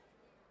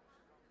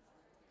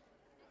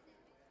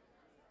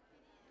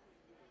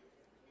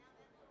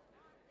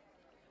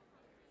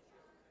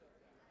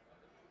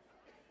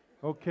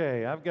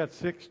Okay, I've got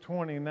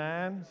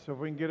 6:29, so if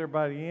we can get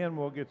everybody in,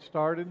 we'll get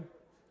started.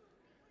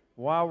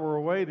 While we're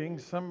waiting,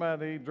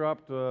 somebody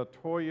dropped a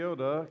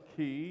Toyota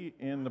key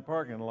in the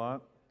parking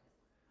lot.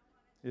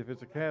 If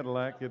it's a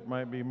Cadillac, it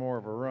might be more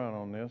of a run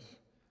on this.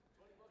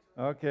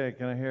 Okay,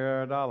 can I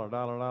hear a dollar,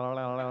 dollar, dollar,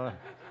 dollar, dollar?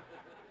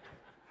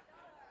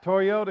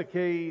 Toyota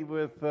key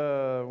with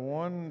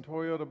one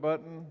Toyota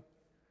button,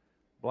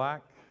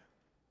 black.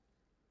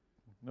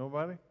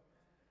 Nobody?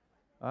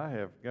 I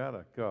have got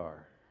a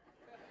car.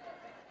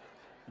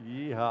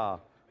 Yeehaw.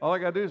 All I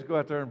got to do is go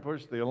out there and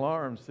push the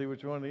alarm, see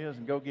which one it is,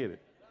 and go get it.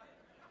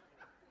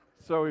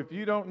 So if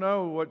you don't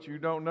know what you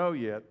don't know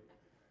yet,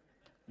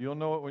 you'll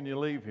know it when you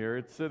leave here.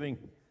 It's sitting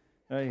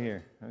right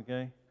here,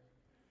 okay?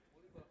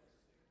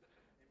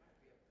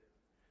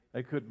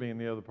 They could be in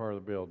the other part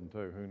of the building,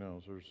 too. Who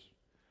knows? There's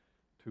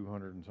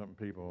 200 and something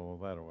people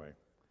that away.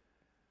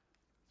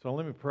 So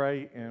let me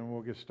pray, and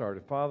we'll get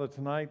started. Father,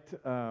 tonight,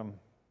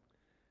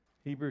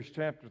 Hebrews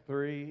chapter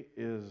 3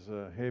 is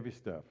heavy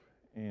stuff,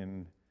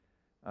 and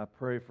I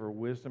pray for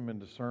wisdom and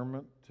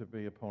discernment to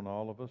be upon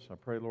all of us. I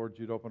pray, Lord,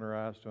 you'd open our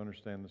eyes to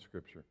understand the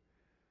Scripture,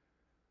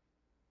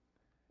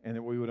 and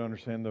that we would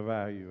understand the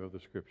value of the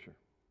Scripture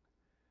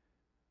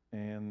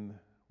and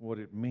what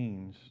it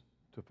means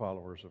to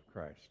followers of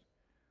Christ.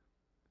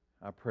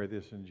 I pray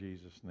this in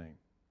Jesus' name.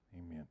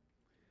 Amen.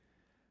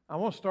 I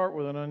want to start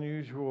with an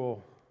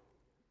unusual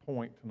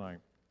point tonight.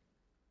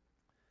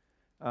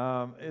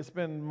 It's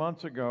been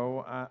months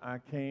ago, I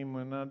came,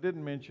 and I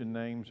didn't mention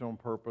names on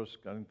purpose.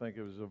 I didn't think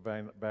it was of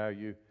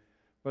value.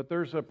 But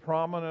there's a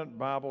prominent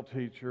Bible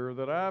teacher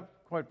that I've,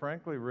 quite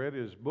frankly, read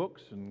his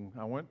books, and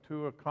I went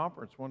to a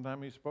conference one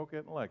time he spoke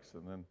at in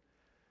Lexington.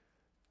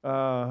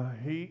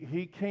 And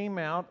he came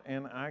out,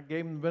 and I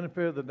gave him the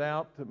benefit of the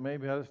doubt that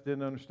maybe I just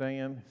didn't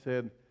understand. He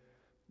said,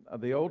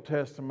 the Old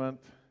Testament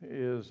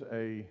is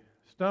a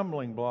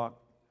stumbling block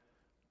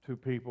to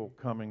people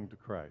coming to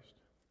Christ.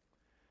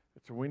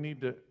 So we need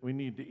to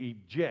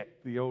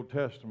eject the Old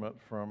Testament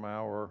from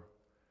our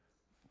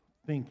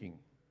thinking.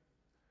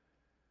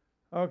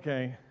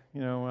 Okay,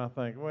 I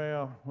think,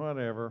 well,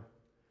 whatever.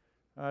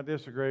 I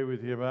disagree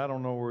with you, but I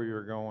don't know where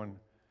you're going,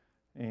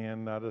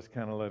 and I just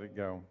kind of let it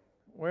go.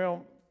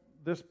 Well,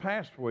 this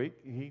past week,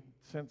 he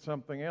sent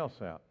something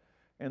else out,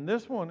 and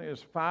this one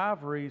is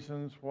 5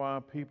 reasons why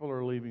people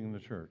are leaving the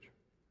church.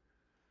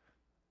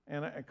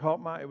 And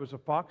it was a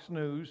Fox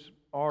News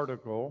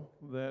article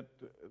that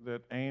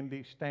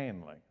Andy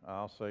Stanley,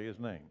 I'll say his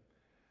name,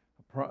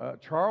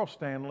 Charles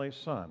Stanley's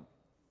son.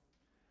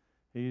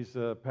 He's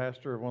a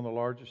pastor of one of the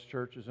largest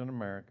churches in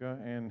America,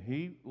 and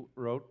he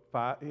wrote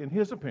 5, in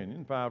his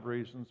opinion, 5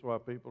 reasons why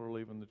people are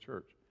leaving the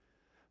church.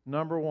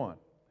 Number 1,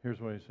 here's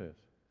what he says.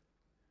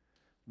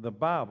 The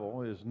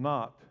Bible is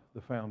not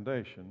the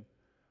foundation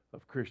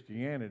of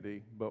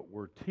Christianity, but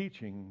we're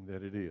teaching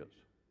that it is.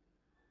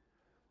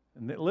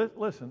 And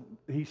listen,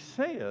 he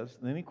says,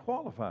 then he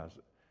qualifies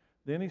it.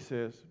 Then he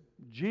says,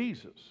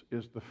 Jesus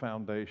is the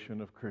foundation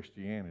of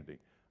Christianity,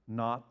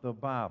 not the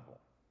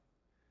Bible.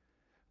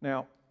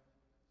 Now,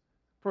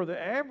 for the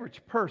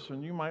average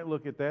person, you might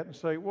look at that and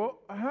say, well,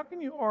 how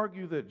can you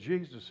argue that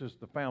Jesus is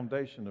the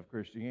foundation of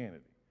Christianity?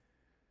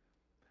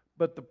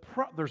 But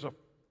there's a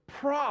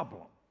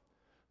problem.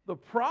 The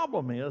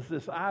problem is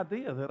this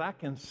idea that I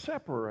can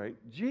separate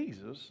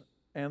Jesus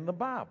and the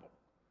Bible,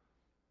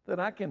 that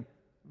I can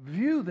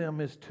view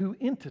them as 2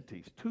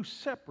 entities, 2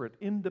 separate,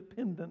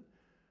 independent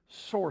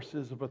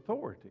sources of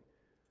authority.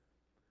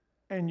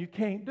 And you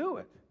can't do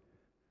it.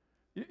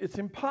 It's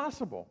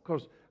impossible,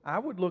 because I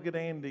would look at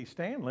Andy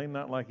Stanley,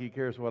 not like he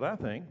cares what I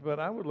think, but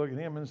I would look at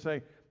him and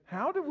say,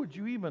 would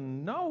you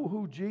even know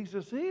who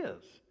Jesus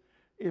is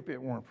if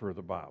it weren't for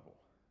the Bible?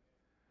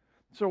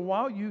 So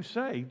while you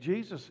say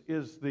Jesus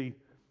is the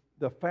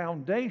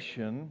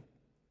foundation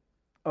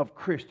of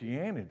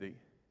Christianity,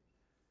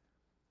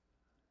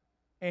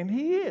 and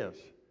he is.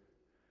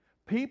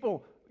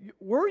 People,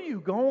 where are you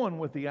going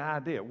with the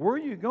idea? Where are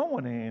you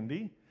going,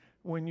 Andy,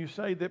 when you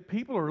say that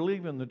people are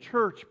leaving the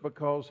church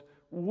because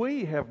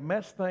we have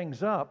messed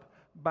things up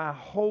by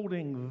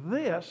holding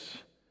this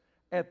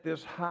at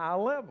this high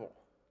level?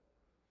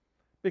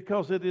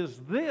 Because it is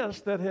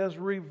this that has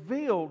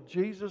revealed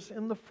Jesus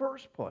in the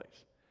first place.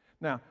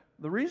 Now,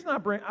 the reason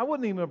I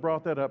wouldn't even have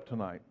brought that up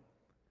tonight,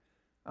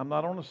 I'm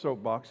not on a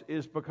soapbox,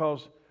 is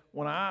because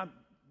when I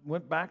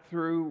went back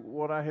through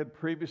what I had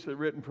previously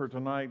written for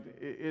tonight,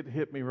 it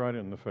hit me right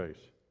in the face.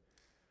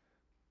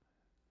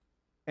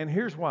 And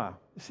here's why.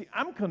 See,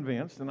 I'm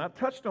convinced, and I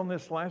touched on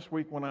this last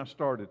week when I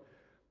started.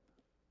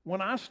 When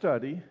I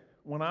study,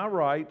 when I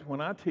write,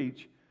 when I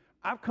teach,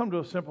 I've come to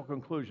a simple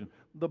conclusion.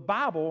 The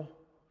Bible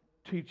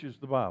teaches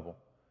the Bible.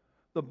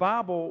 The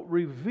Bible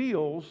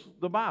reveals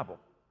the Bible.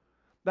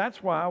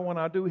 That's why when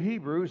I do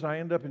Hebrews, I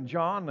end up in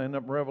John, I end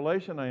up in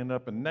Revelation, I end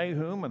up in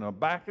Nahum and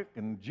Habakkuk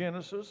and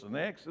Genesis and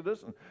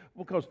Exodus,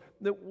 because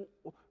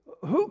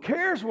who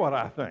cares what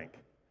I think?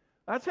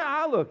 That's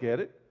how I look at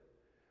it.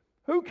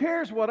 Who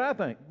cares what I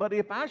think? But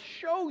if I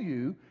show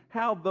you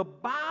how the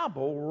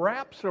Bible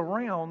wraps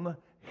around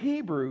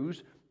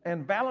Hebrews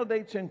and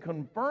validates and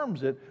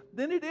confirms it,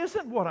 then it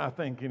isn't what I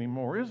think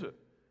anymore, is it?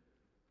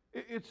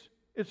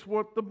 It's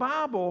what the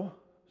Bible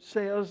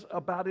says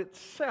about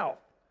itself.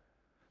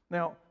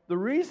 Now, the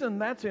reason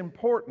that's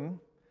important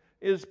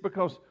is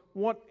because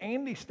what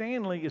Andy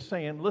Stanley is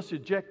saying, let's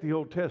eject the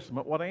Old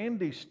Testament, what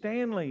Andy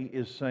Stanley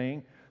is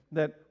saying,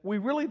 that we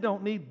really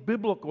don't need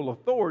biblical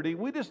authority,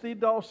 we just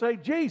need to all say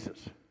Jesus.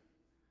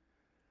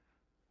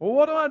 Well,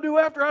 what do I do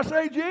after I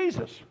say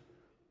Jesus?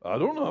 I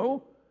don't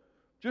know.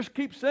 Just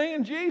keep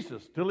saying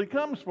Jesus till He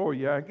comes for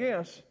you, I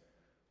guess.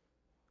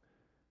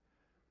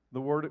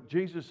 The Word,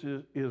 Jesus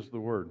is the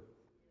Word.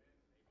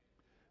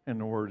 And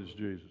the Word is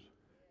Jesus.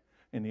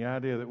 And the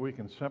idea that we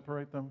can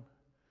separate them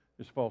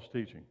is false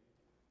teaching.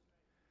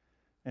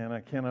 And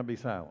I cannot be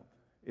silent.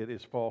 It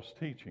is false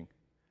teaching.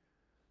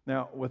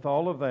 Now, with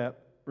all of that,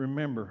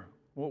 remember,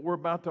 what we're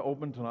about to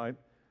open tonight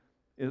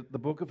is the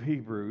book of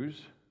Hebrews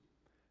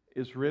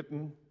is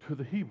written to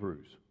the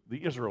Hebrews,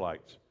 the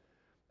Israelites.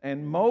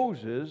 And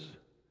Moses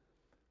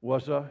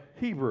was a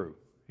Hebrew.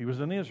 He was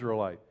an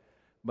Israelite.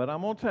 But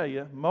I'm going to tell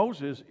you,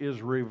 Moses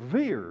is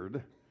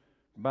revered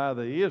by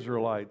the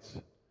Israelites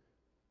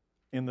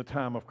in the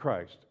time of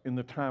Christ, in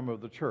the time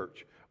of the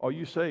church. Oh,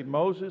 you say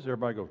Moses,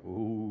 everybody goes,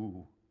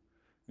 ooh.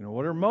 You know,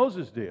 whatever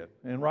Moses did,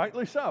 and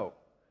rightly so.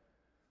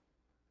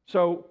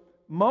 So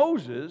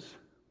Moses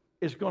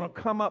is going to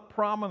come up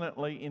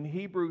prominently in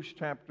Hebrews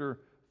chapter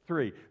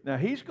 3. Now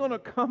he's going to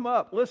come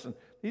up, listen,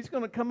 he's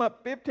going to come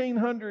up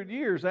 1,500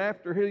 years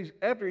after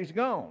he's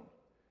gone.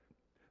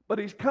 But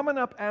he's coming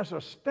up as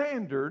a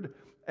standard,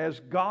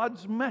 as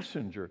God's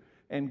messenger.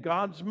 And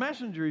God's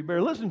messenger, you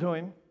better listen to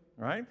him,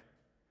 right?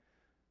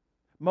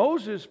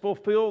 Moses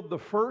fulfilled the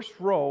first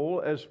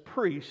role as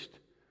priest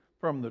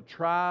from the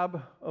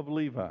tribe of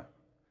Levi.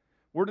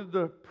 Where did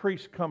the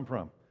priests come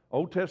from?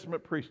 Old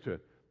Testament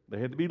priesthood. They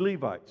had to be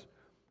Levites.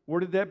 Where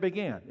did that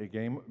begin? It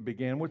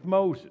began with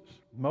Moses.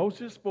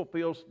 Moses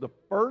fulfills the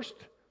first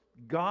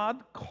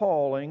God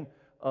calling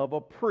of a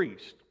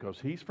priest because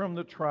he's from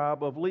the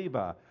tribe of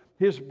Levi.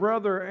 His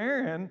brother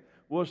Aaron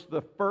was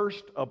the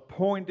first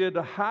appointed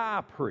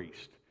high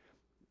priest.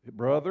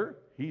 Brother,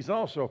 he's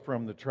also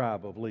from the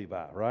tribe of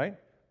Levi, right?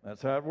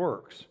 That's how it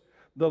works.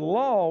 The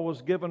law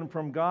was given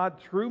from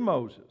God through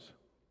Moses.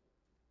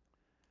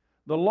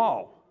 The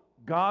law,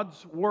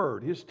 God's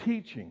word, His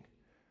teaching,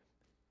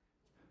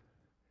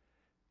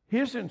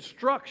 His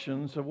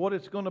instructions of what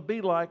it's going to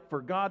be like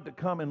for God to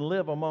come and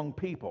live among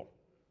people.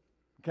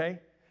 Okay?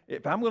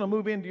 If I'm going to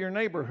move into your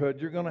neighborhood,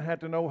 you're going to have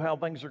to know how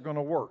things are going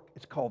to work.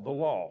 It's called the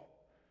law.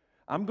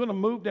 I'm going to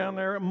move down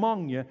there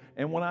among you,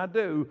 and when I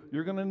do,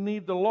 you're going to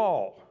need the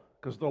law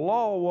because the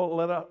law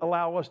will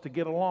allow us to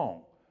get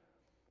along.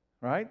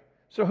 Right?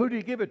 So who do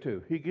you give it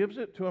to? He gives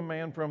it to a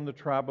man from the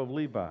tribe of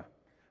Levi,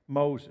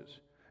 Moses.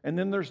 And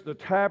then there's the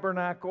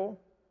tabernacle,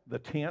 the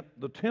tent,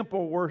 the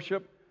temple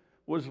worship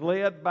was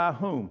led by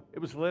whom? It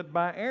was led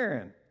by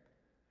Aaron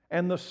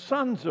and the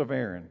sons of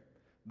Aaron.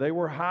 They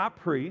were high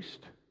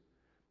priests,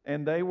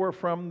 and they were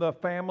from the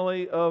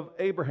family of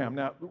Abraham.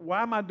 Now,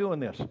 why am I doing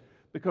this?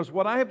 Because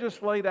what I have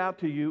just laid out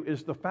to you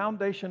is the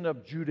foundation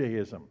of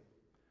Judaism,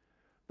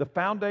 the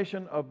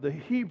foundation of the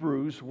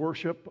Hebrews'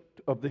 worship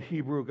of the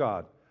Hebrew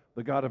God.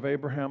 The God of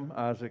Abraham,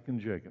 Isaac, and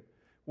Jacob.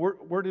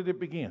 Where did it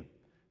begin?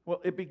 Well,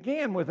 it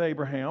began with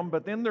Abraham,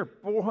 but then they're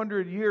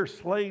 400 years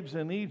slaves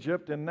in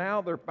Egypt, and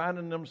now they're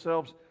finding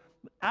themselves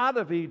out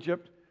of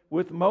Egypt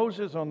with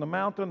Moses on the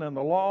mountain and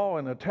the law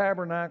and the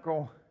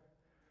tabernacle,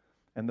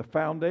 and the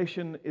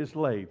foundation is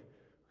laid.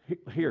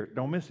 Here,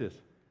 don't miss this.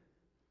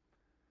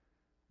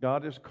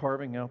 God is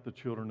carving out the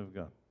children of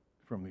God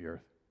from the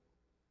earth.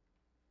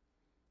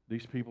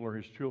 These people are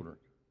His children.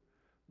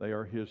 They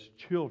are His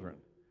children.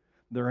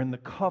 They're in the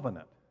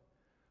covenant.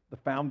 The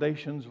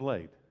foundation's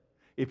laid.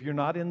 If you're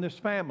not in this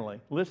family,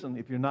 listen,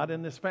 if you're not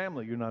in this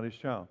family, you're not His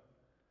child.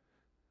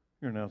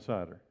 You're an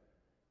outsider.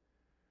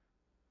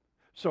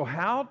 So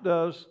how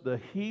does the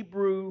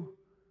Hebrew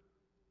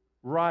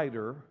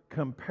writer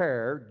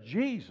compare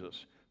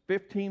Jesus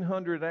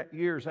 1,500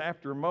 years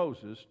after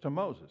Moses to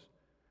Moses?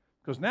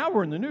 Because now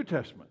we're in the New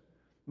Testament.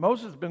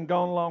 Moses has been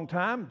gone a long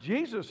time.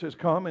 Jesus has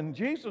come and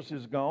Jesus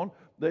is gone.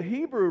 The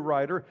Hebrew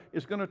writer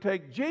is going to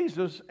take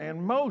Jesus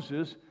and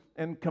Moses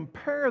and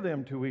compare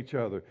them to each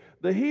other.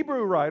 The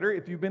Hebrew writer,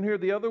 if you've been here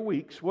the other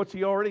weeks, what's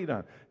he already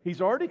done?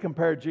 He's already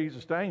compared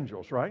Jesus to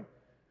angels, right?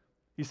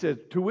 He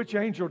said, to which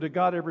angel did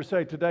God ever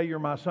say, today you're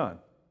my son?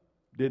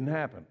 Didn't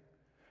happen.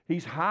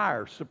 He's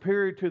higher,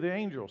 superior to the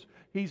angels.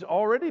 He's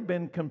already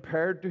been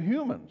compared to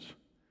humans.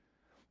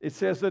 It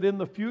says that in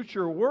the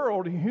future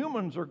world,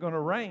 humans are going to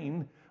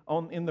reign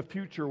in the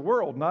future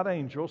world, not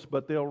angels,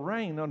 but they'll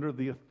reign under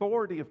the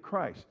authority of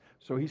Christ.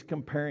 So he's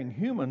comparing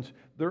humans.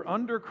 They're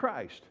under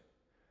Christ.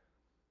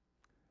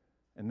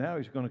 And now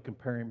he's going to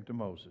compare him to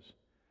Moses.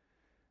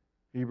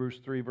 Hebrews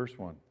 3, verse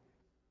 1.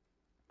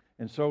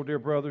 And so, dear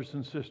brothers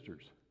and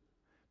sisters,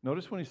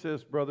 notice when he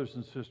says brothers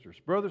and sisters.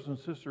 Brothers and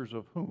sisters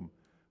of whom?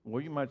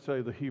 Well, you might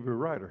say the Hebrew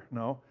writer.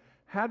 No.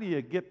 How do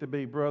you get to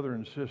be brother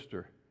and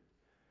sister?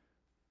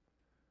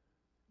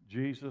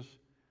 Jesus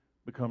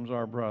becomes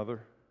our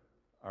brother,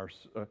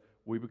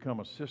 We become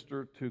a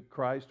sister to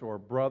Christ or a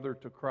brother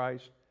to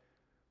Christ.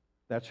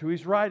 That's who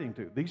he's writing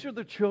to. These are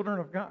the children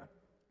of God,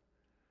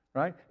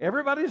 right?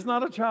 Everybody's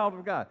not a child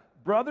of God.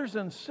 Brothers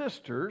and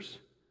sisters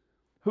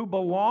who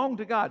belong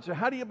to God. So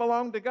how do you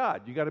belong to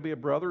God? You got to be a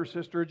brother or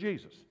sister of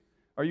Jesus.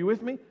 Are you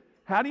with me?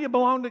 How do you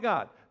belong to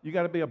God? You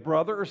got to be a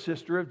brother or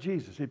sister of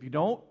Jesus. If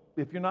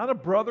you're not a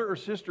brother or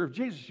sister of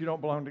Jesus, you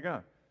don't belong to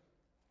God.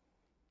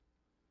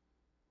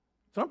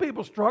 Some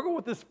people struggle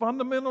with this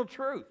fundamental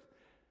truth.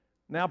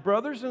 Now,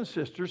 brothers and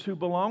sisters who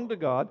belong to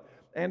God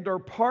and are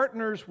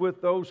partners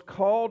with those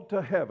called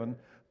to heaven,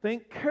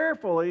 think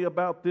carefully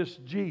about this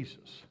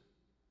Jesus,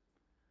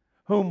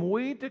 whom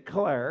we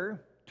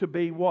declare to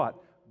be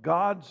what?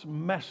 God's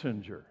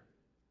messenger.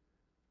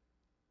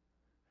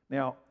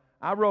 Now,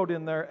 I wrote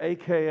in there,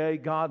 AKA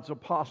God's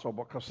apostle,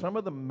 because some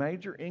of the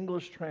major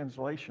English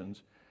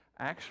translations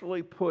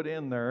actually put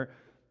in there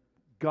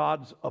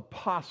God's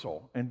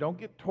apostle. And don't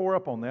get tore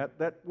up on that.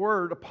 That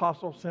word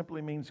apostle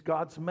simply means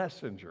God's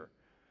messenger.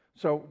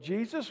 So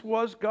Jesus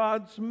was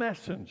God's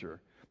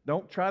messenger.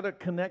 Don't try to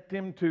connect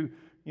him to,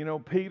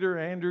 Peter,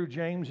 Andrew,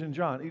 James, and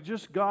John. He's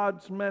just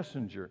God's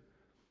messenger.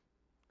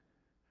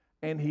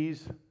 And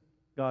he's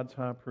God's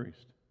high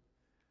priest.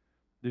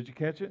 Did you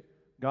catch it?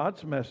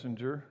 God's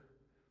messenger.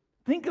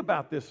 Think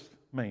about this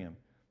man.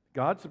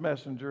 God's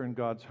messenger and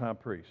God's high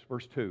priest.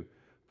 Verse 2.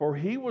 For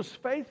he was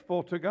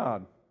faithful to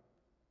God,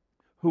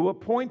 who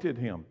appointed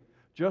him,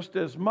 just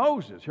as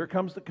Moses, here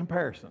comes the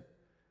comparison,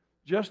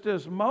 just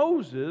as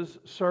Moses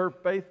served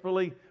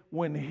faithfully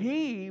when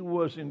he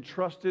was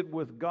entrusted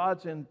with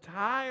God's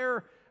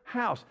entire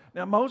house.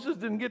 Now, Moses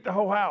didn't get the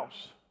whole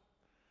house.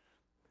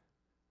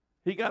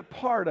 He got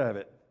part of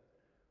it.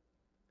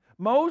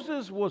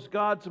 Moses was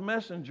God's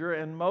messenger,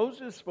 and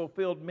Moses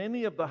fulfilled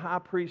many of the high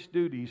priest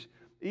duties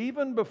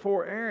even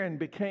before Aaron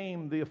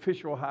became the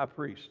official high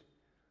priest.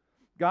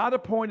 God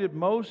appointed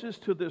Moses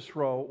to this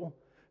role,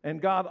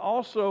 and God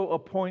also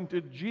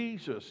appointed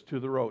Jesus to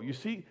the role. You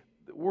see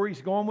where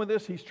he's going with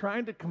this? He's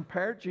trying to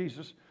compare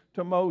Jesus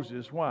to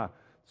Moses. Why?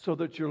 So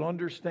that you'll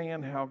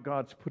understand how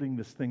God's putting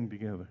this thing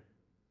together.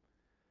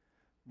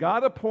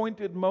 God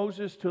appointed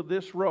Moses to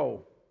this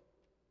role.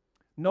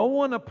 No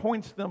one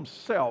appoints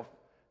themselves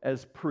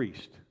as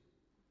priest.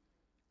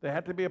 They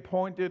had to be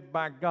appointed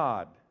by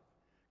God.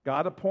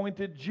 God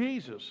appointed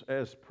Jesus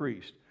as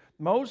priest.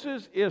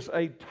 Moses is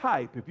a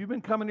type. If you've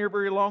been coming here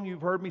very long,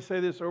 you've heard me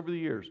say this over the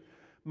years.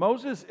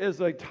 Moses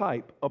is a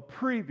type, a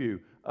preview,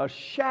 a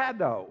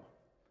shadow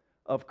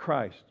of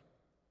Christ.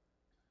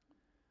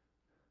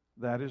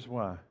 That is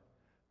why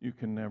you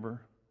can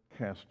never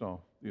cast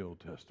off the Old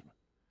Testament.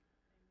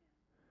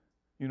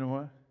 You know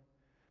why?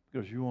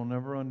 Because you will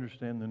never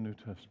understand the New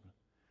Testament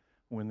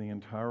when the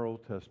entire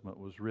Old Testament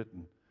was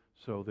written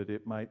so that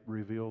it might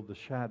reveal the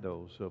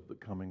shadows of the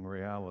coming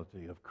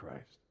reality of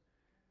Christ.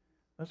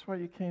 That's why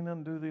you can't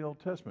undo the Old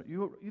Testament.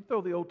 You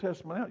throw the Old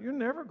Testament out, you're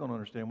never going to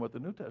understand what the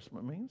New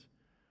Testament means.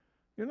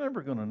 You're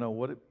never going to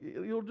know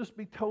you'll just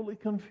be totally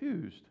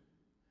confused.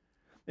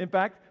 In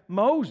fact,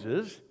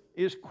 Moses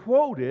is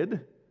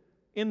quoted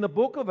in the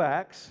book of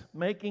Acts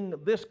making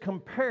this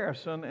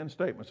comparison and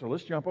statement. So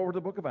let's jump over to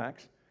the book of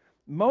Acts.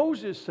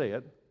 Moses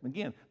said,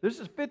 again, this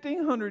is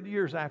 1,500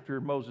 years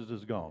after Moses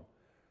is gone.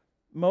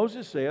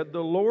 Moses said,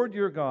 the Lord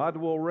your God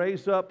will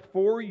raise up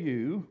for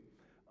you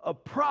a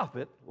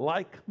prophet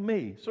like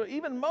me. So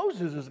even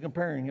Moses is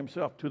comparing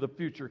himself to the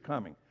future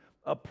coming.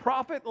 A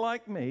prophet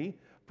like me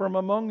from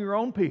among your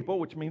own people,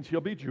 which means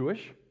he'll be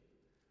Jewish.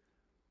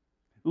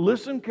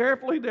 Listen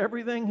carefully to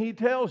everything he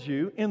tells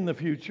you in the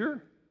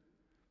future.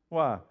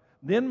 Why?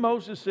 Then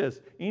Moses says,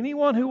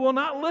 anyone who will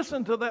not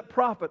listen to that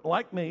prophet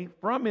like me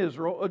from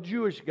Israel, a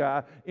Jewish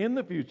guy in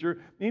the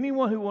future,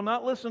 anyone who will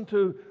not listen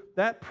to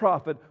that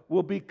prophet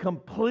will be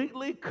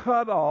completely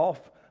cut off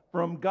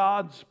from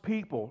God's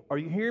people. Are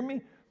you hearing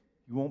me?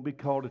 You won't be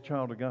called a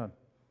child of God.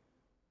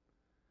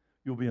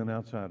 You'll be an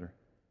outsider.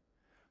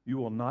 You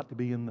will not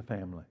be in the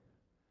family.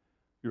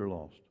 You're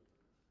lost.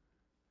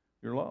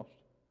 You're lost.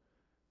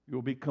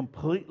 You'll be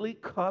completely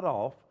cut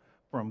off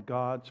from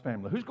God's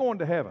family. Who's going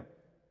to heaven?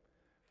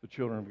 The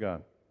children of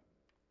God.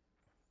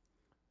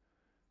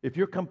 If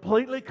you're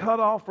completely cut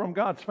off from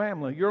God's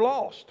family, you're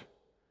lost.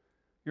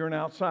 You're an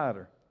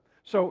outsider.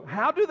 So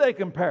how do they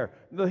compare?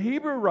 The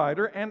Hebrew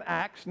writer in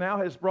Acts now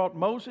has brought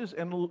Moses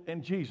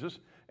and Jesus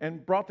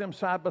and brought them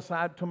side by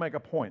side to make a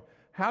point.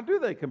 How do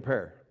they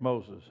compare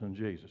Moses and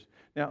Jesus?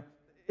 Now,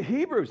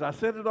 Hebrews, I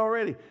said it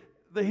already,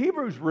 the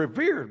Hebrews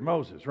revered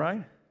Moses,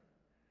 right?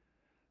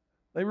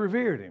 They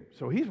revered him.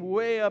 So he's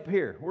way up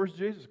here. Where's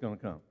Jesus going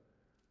to come?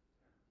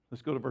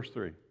 Let's go to verse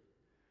 3.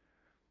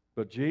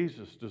 But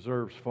Jesus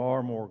deserves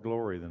far more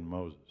glory than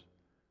Moses.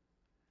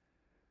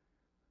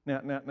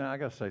 Now I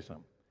got to say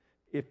something.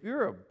 If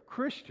you're a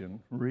Christian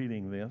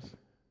reading this,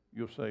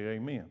 you'll say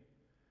amen.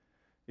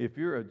 If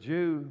you're a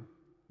Jew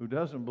who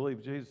doesn't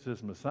believe Jesus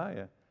is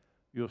Messiah,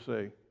 you'll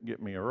say,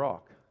 get me a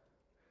rock.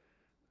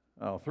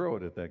 I'll throw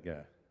it at that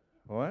guy.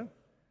 What?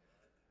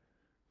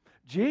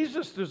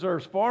 Jesus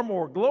deserves far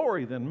more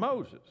glory than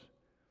Moses.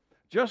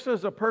 Just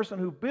as a person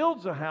who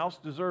builds a house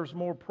deserves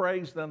more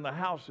praise than the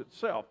house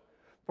itself.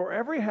 For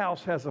every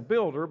house has a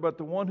builder, but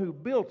the one who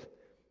built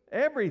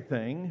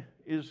everything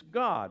is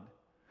God.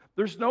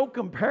 There's no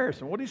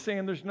comparison. What he's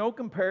saying, there's no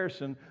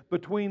comparison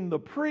between the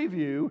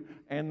preview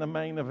and the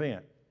main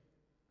event.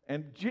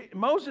 And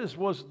Moses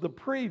was the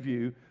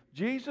preview.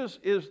 Jesus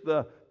is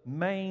the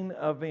main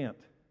event.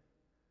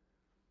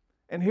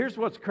 And here's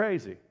what's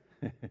crazy.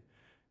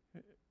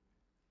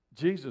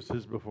 Jesus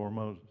is before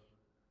Moses,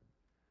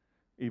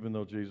 even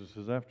though Jesus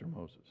is after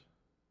Moses.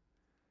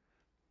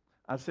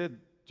 I said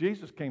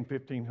Jesus came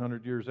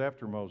 1,500 years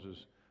after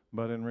Moses,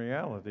 but in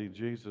reality,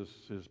 Jesus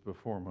is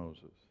before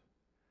Moses.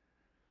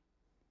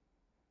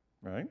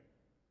 Right?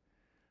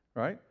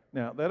 Right?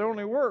 Now, that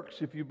only works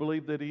if you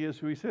believe that he is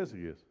who he says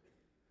he is,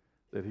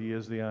 that he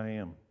is the I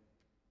am.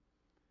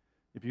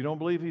 If you don't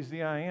believe he's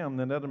the I am,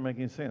 then that doesn't make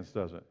any sense,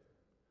 does it?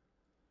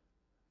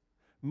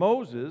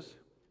 Moses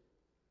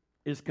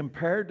is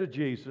compared to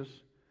Jesus,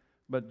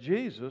 but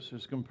Jesus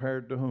is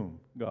compared to whom?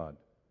 God.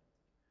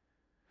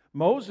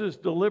 Moses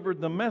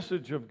delivered the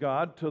message of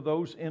God to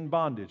those in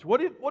bondage.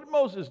 What did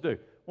Moses do?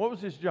 What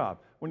was his job?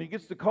 When he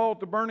gets the call at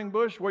the burning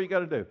bush, what do you got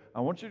to do?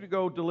 I want you to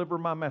go deliver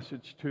my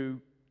message to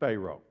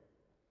Pharaoh.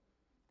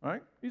 All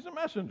right? He's a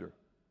messenger.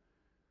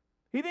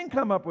 He didn't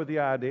come up with the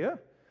idea.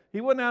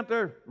 He wasn't out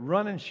there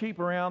running sheep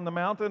around the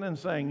mountain and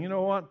saying, you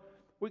know what?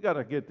 We got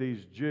to get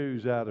these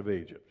Jews out of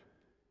Egypt.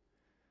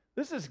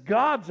 This is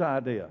God's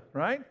idea,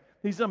 right?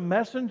 He's a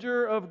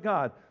messenger of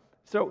God.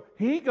 So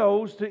he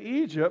goes to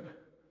Egypt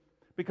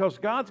because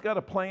God's got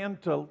a plan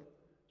to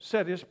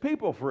set his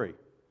people free,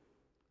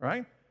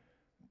 right?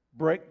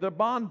 Break the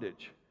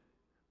bondage.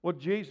 What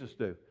did Jesus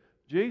do?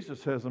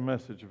 Jesus has a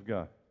message of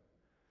God,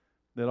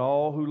 that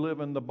all who live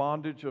in the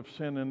bondage of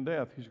sin and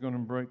death, he's going to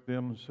break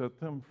them and set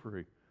them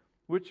free.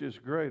 Which is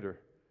greater?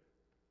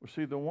 Well,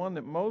 see, the one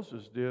that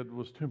Moses did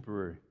was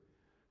temporary.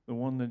 The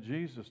one that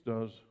Jesus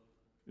does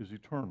is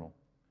eternal.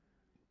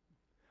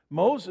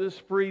 Moses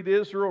freed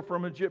Israel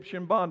from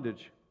Egyptian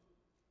bondage.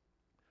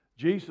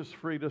 Jesus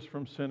freed us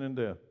from sin and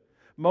death.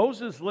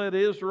 Moses led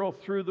Israel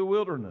through the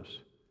wilderness.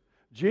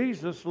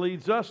 Jesus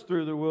leads us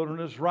through the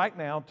wilderness right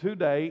now,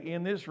 today,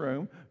 in this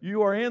room.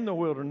 You are in the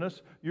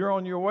wilderness. You're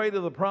on your way to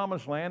the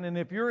promised land. And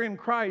if you're in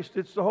Christ,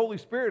 it's the Holy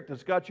Spirit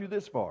that's got you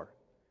this far.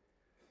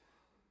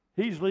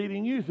 He's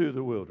leading you through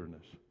the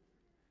wilderness.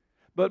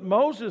 But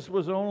Moses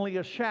was only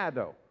a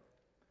shadow.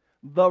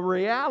 The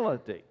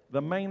reality,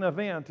 the main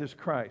event, is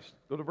Christ.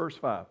 Go to verse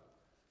 5.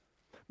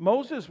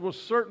 Moses was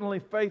certainly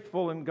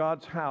faithful in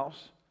God's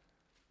house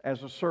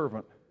as a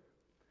servant.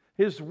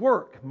 His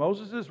work,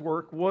 Moses'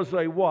 work, was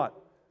a what?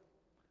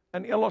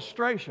 An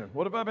illustration.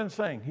 What have I been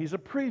saying? He's a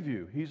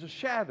preview. He's a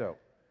shadow.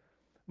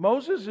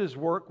 Moses'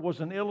 work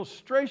was an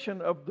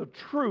illustration of the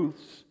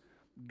truths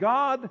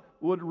God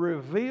would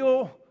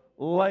reveal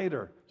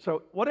later.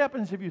 So what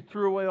happens if you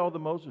threw away all the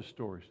Moses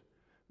stories?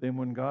 Then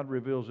when God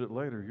reveals it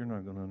later, you're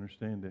not going to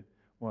understand it.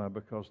 Why?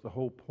 Because the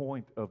whole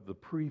point of the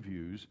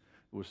previews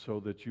was so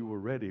that you were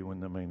ready when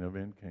the main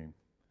event came.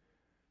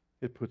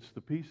 It puts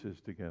the pieces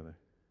together.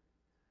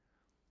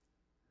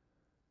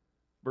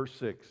 Verse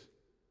 6.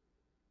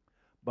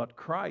 But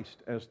Christ,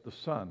 as the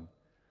Son,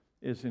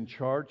 is in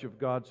charge of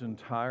God's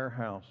entire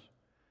house,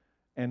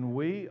 and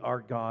we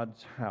are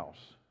God's house,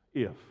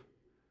 if.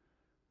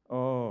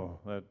 Oh,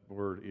 that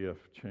word if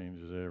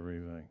changes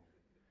everything.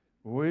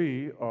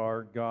 We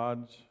are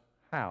God's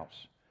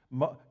house.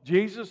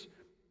 Jesus,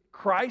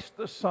 Christ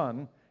the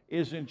Son,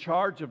 is in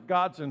charge of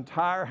God's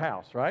entire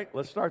house, right?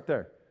 Let's start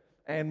there.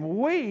 And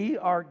we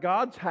are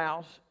God's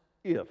house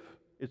if.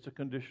 It's a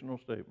conditional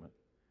statement.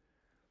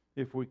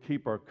 If we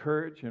keep our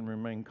courage and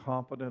remain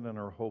confident in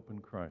our hope in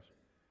Christ.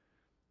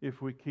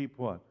 If we keep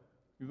what?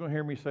 You're going to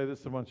hear me say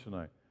this a bunch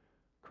tonight.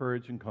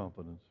 Courage and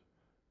confidence.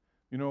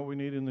 You know what we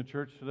need in the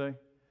church today?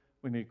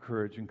 We need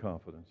courage and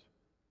confidence.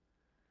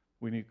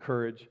 We need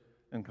courage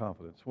and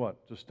confidence.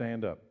 What? To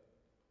stand up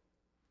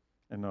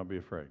and not be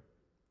afraid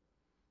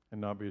and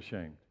not be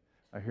ashamed.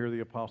 I hear the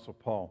Apostle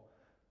Paul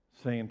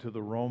saying to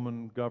the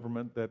Roman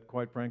government that,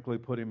 quite frankly,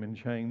 put him in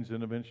chains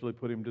and eventually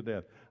put him to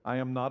death, I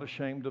am not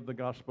ashamed of the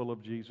gospel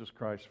of Jesus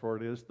Christ, for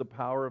it is the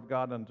power of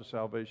God unto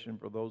salvation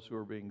for those who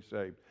are being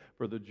saved,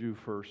 for the Jew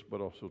first,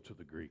 but also to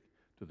the Greek,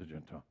 to the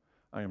Gentile.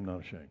 I am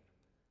not ashamed.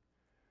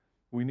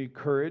 We need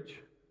courage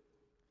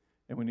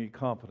and we need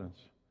confidence.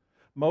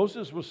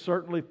 Moses was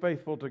certainly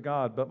faithful to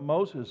God, but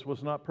Moses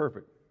was not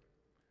perfect.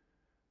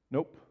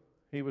 Nope,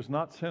 he was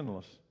not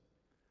sinless.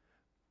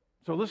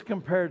 So let's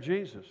compare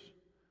Jesus.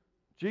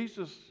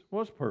 Jesus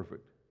was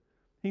perfect.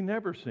 He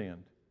never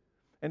sinned.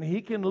 And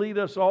he can lead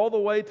us all the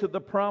way to the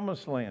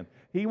promised land.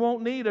 He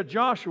won't need a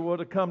Joshua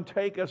to come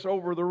take us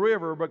over the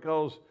river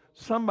because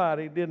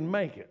somebody didn't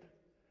make it.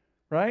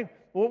 Right?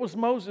 What was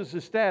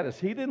Moses' status?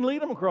 He didn't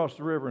lead them across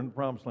the river in the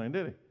promised land,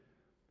 did he?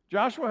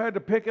 Joshua had to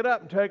pick it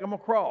up and take them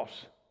across.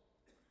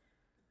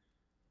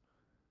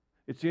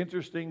 It's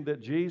interesting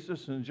that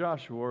Jesus and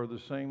Joshua are the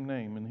same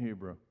name in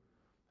Hebrew.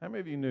 How many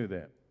of you knew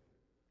that?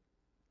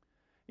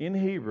 In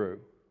Hebrew,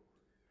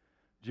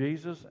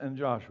 Jesus and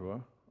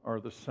Joshua are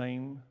the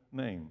same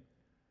name.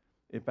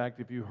 In fact,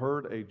 if you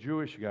heard a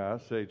Jewish guy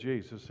say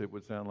Jesus, it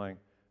would sound like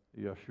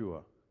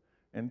Yeshua.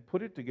 And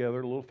put it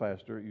together a little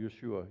faster,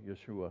 Yeshua,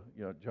 Yeshua,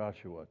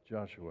 Joshua,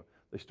 Joshua.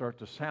 They start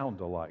to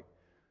sound alike.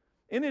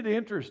 Isn't it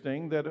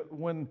interesting that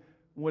when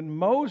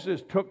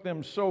Moses took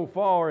them so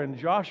far and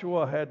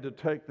Joshua had to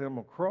take them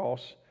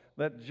across,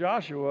 that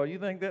Joshua, you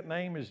think that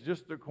name is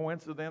just a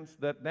coincidence?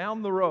 That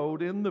down the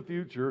road, in the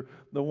future,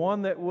 the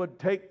one that would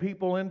take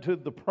people into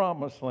the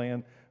promised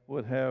land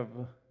would have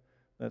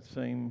that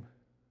same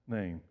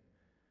name,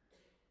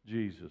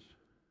 Jesus,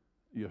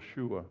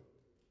 Yeshua.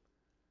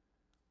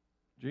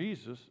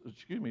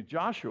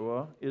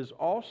 Joshua is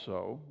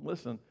also,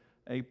 listen,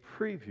 a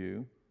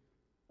preview,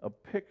 a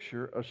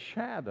picture, a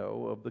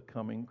shadow of the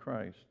coming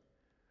Christ.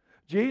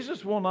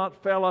 Jesus will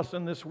not fail us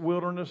in this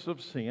wilderness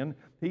of sin.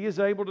 He is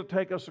able to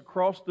take us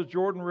across the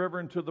Jordan River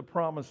into the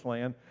promised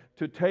land,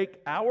 to take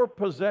our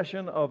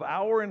possession of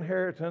our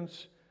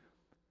inheritance.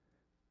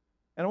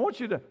 And I want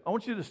you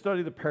to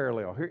study the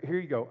parallel. Here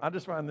you go. I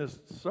just find this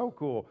so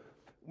cool.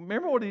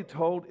 Remember what he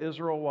told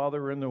Israel while they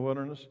were in the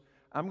wilderness?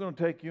 I'm going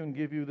to take you and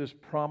give you this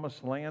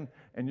promised land,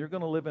 and you're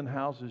going to live in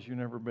houses you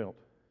never built.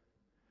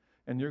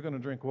 And you're going to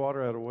drink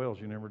water out of wells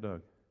you never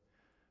dug.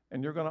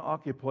 And you're going to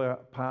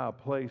occupy a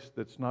place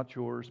that's not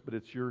yours, but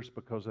it's yours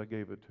because I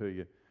gave it to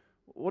you.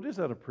 What is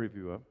that a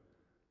preview of?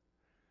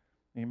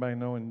 Anybody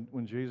know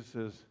when Jesus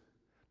says,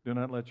 do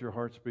not let your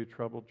hearts be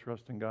troubled,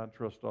 trust in God,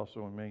 trust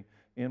also in me.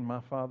 In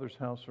my Father's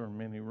house are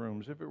many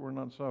rooms. If it were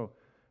not so,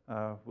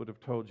 I would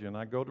have told you. And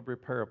I go to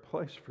prepare a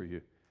place for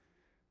you.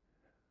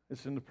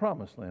 It's in the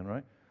promised land,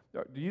 right?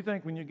 Do you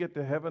think when you get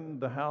to heaven,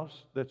 the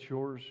house that's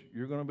yours,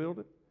 you're going to build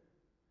it?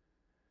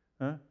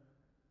 Huh?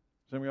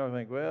 Some of y'all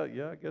think, well,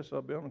 yeah, I guess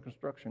I'll be on a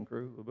construction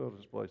crew. We'll build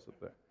this place up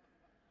there.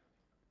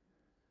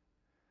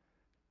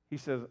 He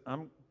says,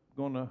 I'm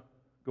going to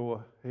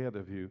go ahead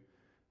of you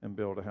and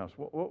build a house.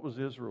 What was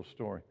Israel's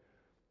story?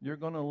 You're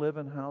going to live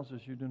in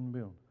houses you didn't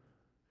build.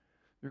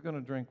 You're going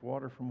to drink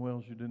water from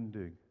wells you didn't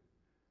dig.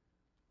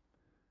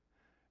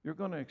 You're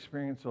going to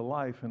experience a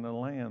life in a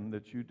land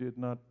that you did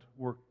not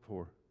work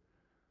for.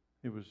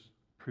 It was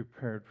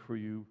prepared for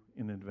you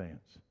in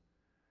advance.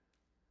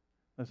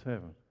 That's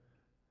heaven.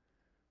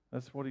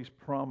 That's what he's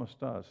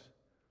promised us.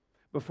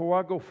 Before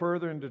I go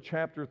further into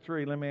chapter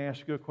 3, let me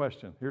ask you a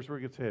question. Here's where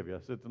it gets heavy. I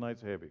said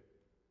tonight's heavy.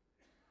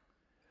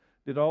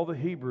 Did all the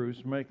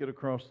Hebrews make it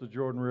across the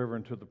Jordan River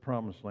into the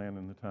promised land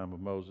in the time of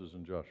Moses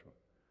and Joshua?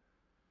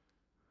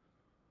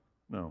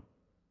 No.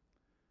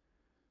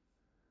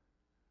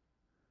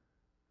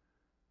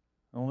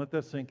 Don't let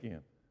that sink in.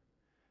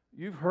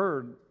 You've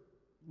heard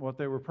what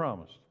they were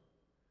promised.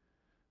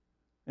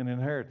 An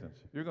inheritance.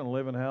 You're going to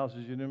live in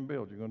houses you didn't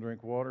build. You're going to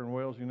drink water in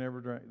wells you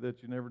never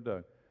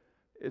dug.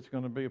 It's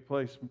going to be a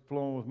place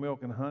flowing with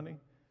milk and honey,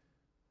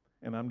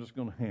 and I'm just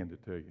going to hand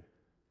it to you.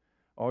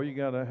 All you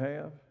got to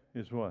have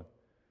is what?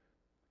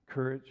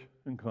 Courage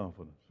and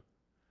confidence.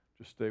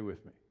 Just stay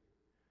with me.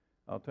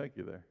 I'll take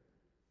you there.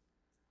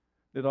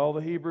 Did all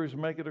the Hebrews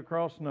make it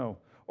across? No.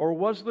 Or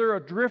was there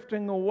a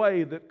drifting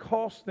away that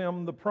cost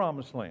them the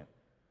promised land?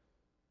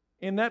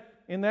 In that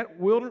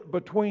wilderness,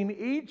 between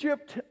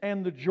Egypt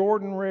and the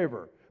Jordan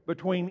River,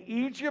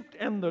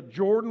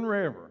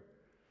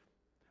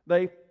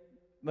 they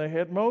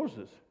had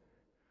Moses.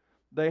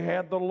 They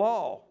had the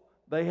law.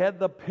 They had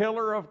the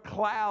pillar of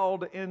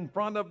cloud in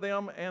front of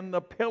them and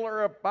the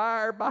pillar of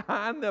fire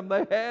behind them.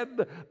 They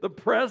had the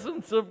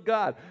presence of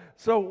God.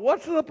 So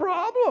what's the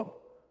problem?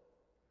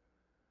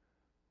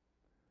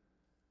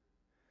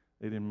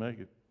 They didn't make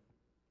it.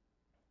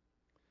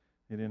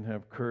 They didn't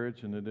have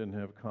courage and they didn't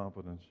have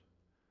confidence.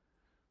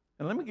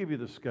 And let me give you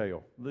the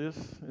scale. This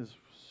is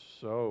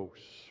so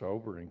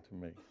sobering to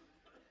me.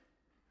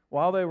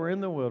 While they were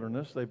in the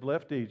wilderness, they've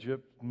left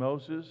Egypt.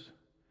 Moses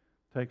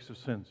takes a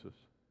census.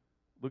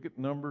 Look at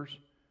Numbers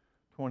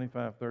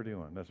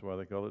 25:31. That's why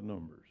they call it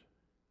Numbers.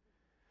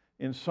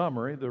 In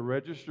summary, the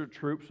registered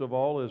troops of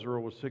all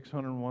Israel was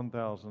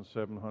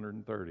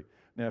 601,730.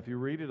 Now, if you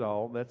read it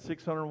all, that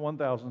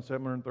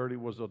 601,730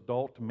 was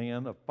adult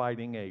men of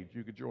fighting age.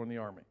 You could join the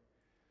army.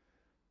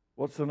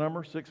 What's the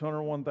number?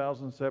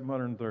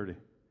 601,730.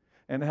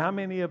 And how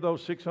many of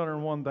those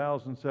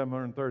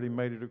 601,730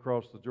 made it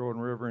across the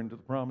Jordan River into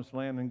the Promised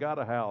Land and got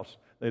a house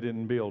they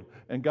didn't build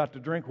and got to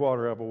drink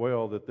water out of a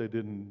well that they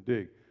didn't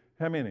dig?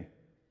 How many?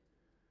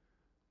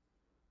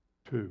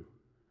 2.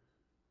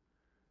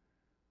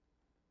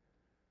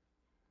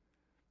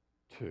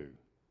 2.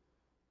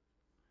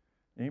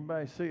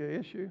 Anybody see an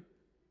issue?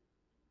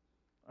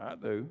 I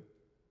do.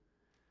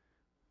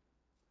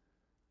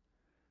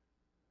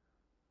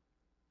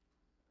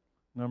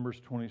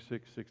 Numbers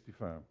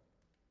 26:65.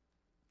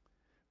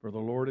 For the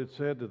Lord had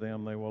said to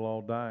them, they will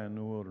all die in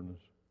the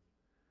wilderness.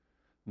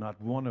 Not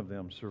one of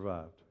them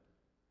survived,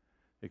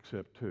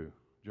 except 2.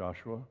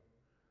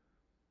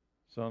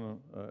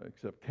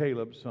 Except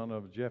Caleb, son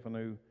of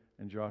Jephunneh,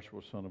 and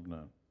Joshua, son of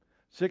Nun.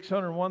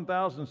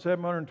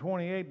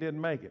 601,728 didn't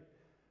make it.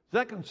 Does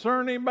that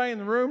concern anybody in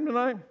the room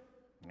tonight?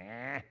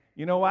 Nah.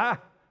 You know why?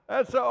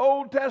 That's the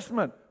Old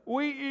Testament.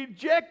 We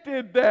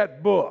ejected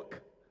that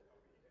book.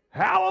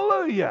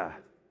 Hallelujah.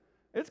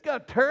 It's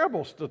got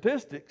terrible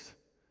statistics,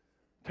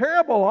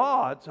 terrible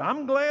odds.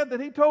 I'm glad that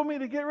he told me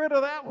to get rid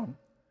of that one.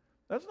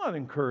 That's not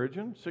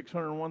encouraging.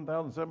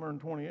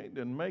 601,728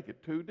 didn't make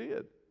it. 2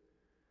 did.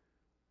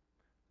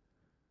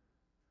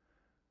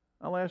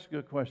 I'll ask you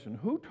a question.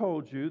 Who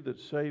told you that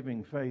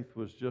saving faith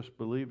was just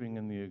believing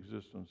in the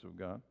existence of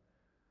God?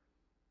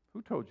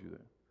 Who told you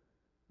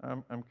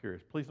that? I'm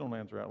curious. Please don't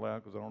answer out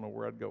loud because I don't know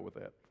where I'd go with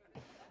that.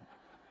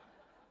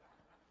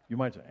 You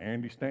might say,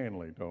 Andy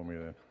Stanley told me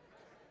that.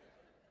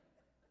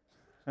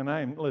 And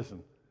I am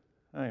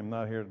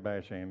not here to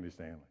bash Andy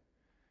Stanley.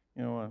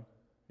 You know what?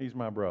 He's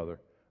my brother.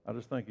 I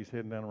just think he's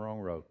heading down the wrong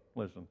road.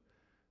 Listen,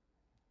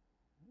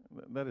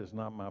 that is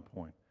not my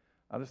point.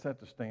 I just have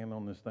to stand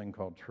on this thing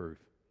called truth.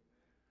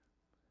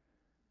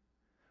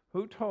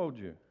 Who told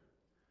you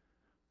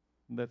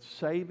that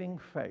saving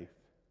faith,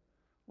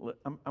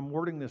 I'm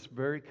wording this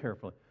very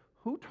carefully,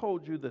 who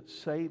told you that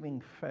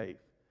saving faith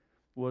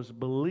was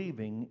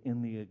believing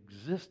in the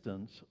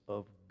existence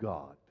of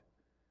God?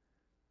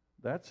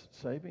 That's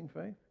saving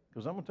faith?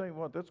 Because I'm going to tell you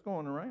what, that's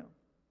going around.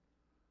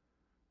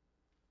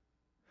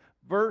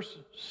 Verse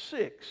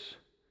 6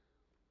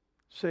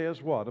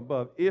 says what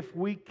above? If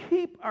we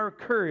keep our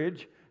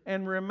courage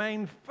and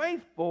remain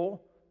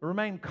faithful,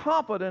 remain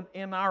confident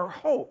in our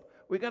hope.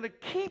 We got to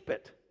keep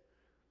it.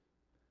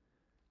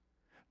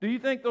 Do you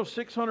think those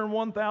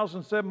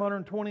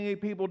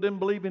 601,728 people didn't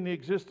believe in the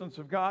existence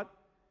of God?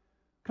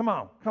 Come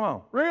on.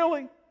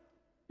 Really?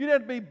 You'd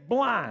have to be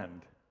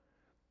blind.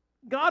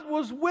 God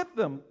was with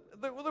them.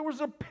 There was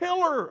a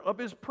pillar of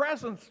His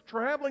presence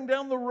traveling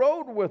down the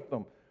road with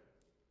them.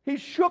 He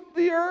shook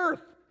the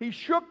earth. He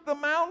shook the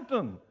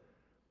mountain.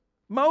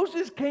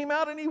 Moses came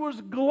out and he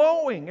was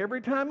glowing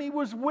every time he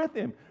was with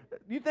him.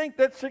 You think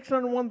that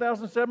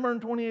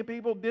 601,728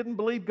 people didn't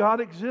believe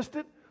God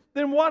existed?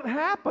 Then what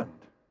happened?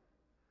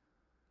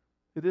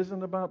 It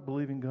isn't about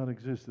believing God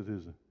existed,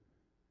 is it?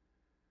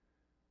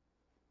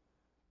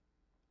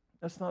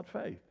 That's not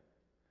faith.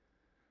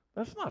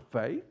 That's not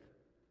faith.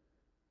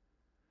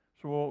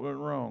 So what went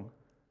wrong?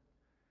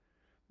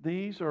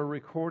 These are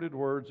recorded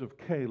words of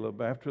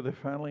Caleb after they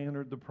finally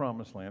entered the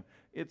Promised Land.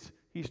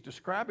 He's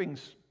describing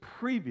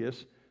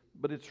previous,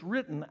 but it's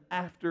written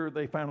after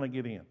they finally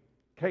get in.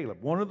 Caleb,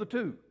 one of the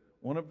two.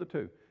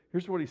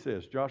 Here's what he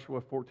says,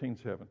 Joshua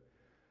 14:7.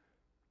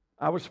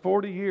 I was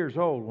 40 years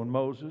old when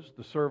Moses,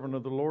 the servant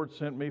of the Lord,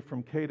 sent me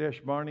from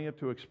Kadesh Barnea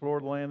to explore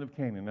the land of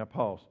Canaan. Now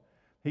pause.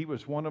 He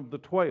was one of the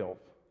 12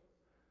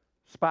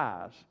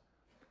 spies,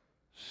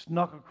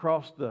 snuck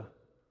across the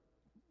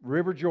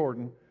River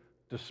Jordan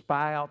to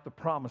spy out the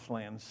Promised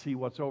Land and see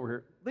what's over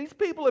here. These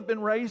people had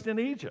been raised in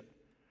Egypt.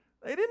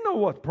 They didn't know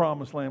what the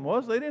Promised Land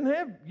was. They didn't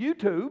have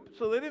YouTube,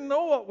 so they didn't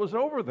know what was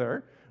over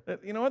there.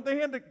 You know what?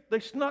 They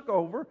snuck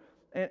over,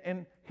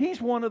 and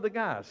he's one of the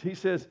guys. He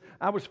says,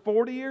 I was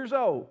 40 years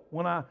old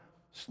when I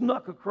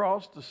snuck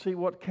across to see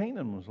what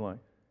Canaan was like.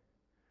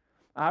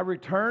 I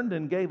returned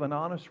and gave an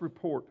honest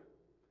report.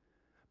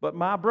 But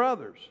my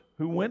brothers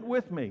who went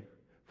with me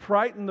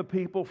frightened the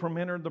people from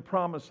entering the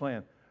Promised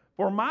Land.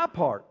 For my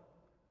part,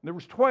 there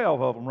was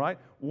 12 of them, right?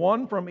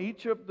 One from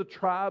each of the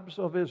tribes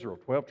of Israel.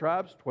 12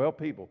 tribes, 12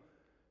 people.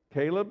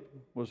 Caleb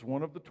was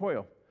one of the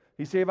 12.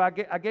 He said, I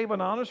gave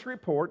an honest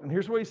report, and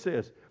here's what he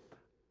says.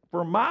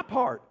 For my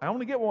part, I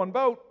only get one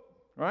vote,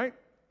 right?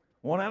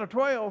 1 out of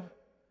 12.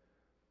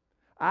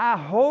 I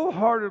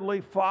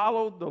wholeheartedly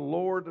followed the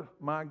Lord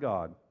my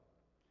God.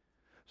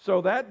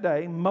 So that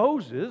day,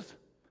 Moses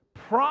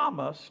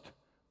promised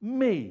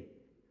me.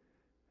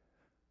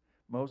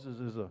 Moses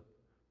is a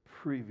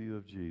preview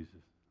of Jesus.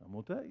 I'm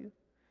going to tell you.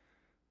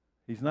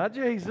 He's not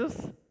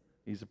Jesus.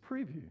 He's a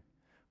preview.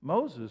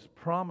 Moses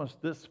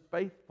promised this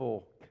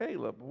faithful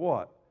Caleb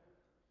what?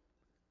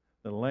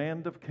 The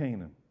land of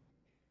Canaan,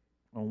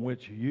 on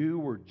which you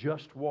were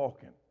just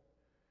walking,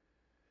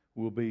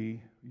 will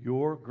be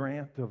your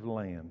grant of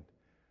land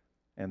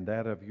and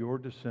that of your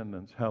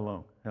descendants. How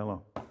long? How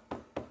long?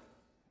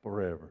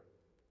 Forever.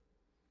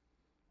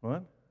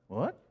 What?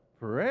 What?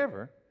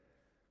 Forever?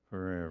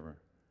 Forever.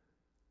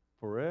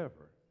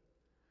 Forever.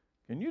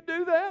 Can you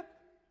do that?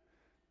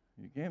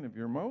 You can if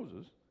you're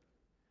Moses.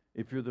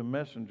 If you're the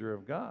messenger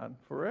of God,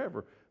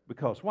 forever.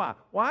 Because why?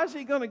 Why is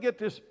he going to get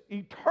this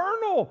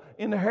eternal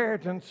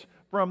inheritance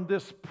from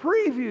this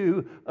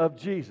preview of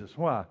Jesus?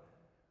 Why?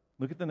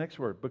 Look at the next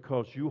word.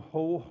 Because you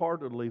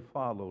wholeheartedly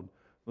followed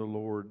the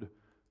Lord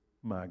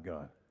my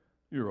God.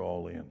 You're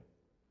all in.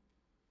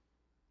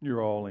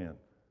 You're all in.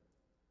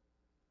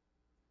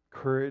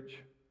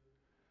 Courage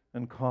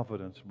and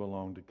confidence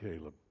belong to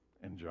Caleb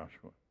and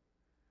Joshua.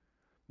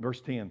 Verse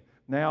 10.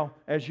 Now,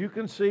 as you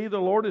can see, the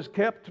Lord has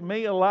kept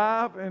me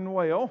alive and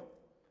well,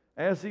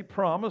 as He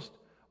promised,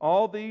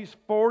 all these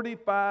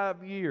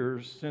 45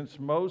 years since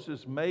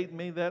Moses made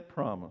me that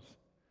promise.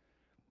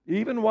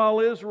 Even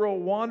while Israel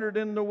wandered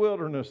in the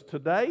wilderness,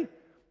 today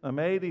I'm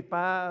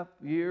 85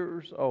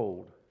 years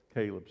old,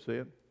 Caleb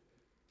said.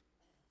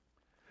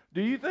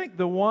 Do you think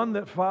the one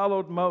that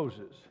followed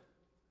Moses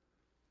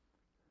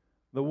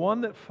The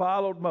one that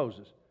followed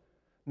Moses.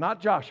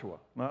 Not Joshua.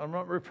 No, I'm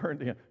not referring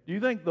to him. Do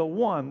you think the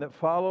one that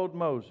followed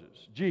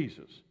Moses,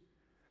 Jesus,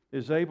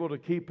 is able to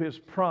keep his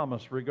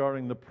promise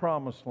regarding the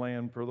promised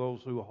land for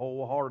those who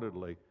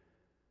wholeheartedly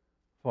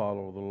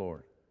follow the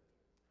Lord?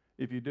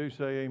 If you do,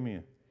 say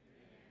amen.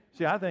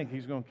 See, I think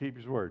he's going to keep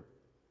his word.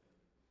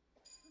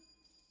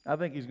 I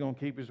think he's going to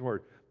keep his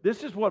word.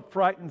 This is what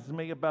frightens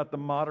me about the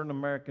modern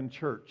American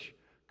church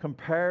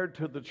compared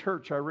to the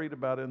church I read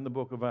about in the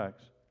book of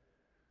Acts.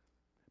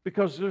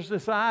 Because there's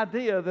this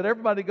idea that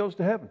everybody goes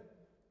to heaven.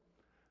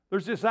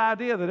 There's this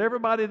idea that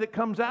everybody that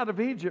comes out of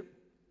Egypt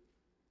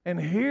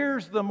and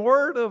hears the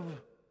word of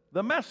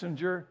the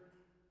messenger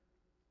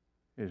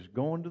is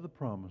going to the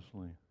promised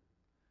land.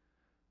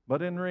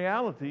 But in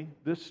reality,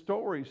 this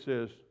story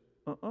says,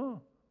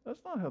 that's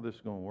not how this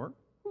is going to work.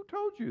 Who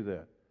told you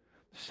that?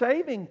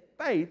 Saving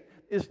faith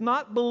is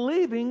not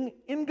believing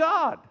in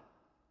God.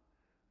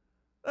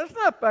 That's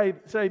not faith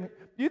saving.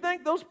 Do you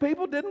think those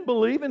people didn't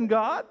believe in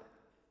God?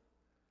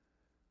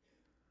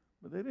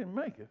 But they didn't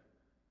make it.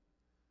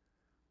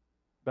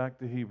 Back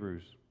to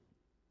Hebrews.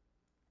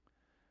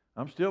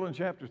 I'm still in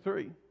chapter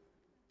 3.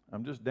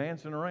 I'm just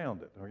dancing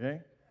around it,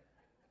 okay?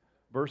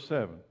 Verse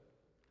 7.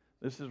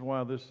 This is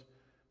why this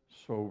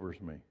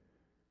sobers me.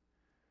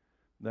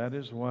 That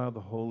is why the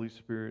Holy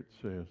Spirit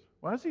says,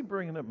 why is he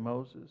bringing up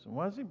Moses? And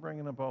why is he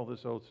bringing up all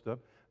this old stuff?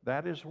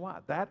 That is why.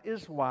 That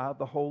is why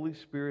the Holy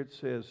Spirit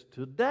says,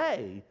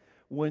 today,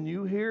 when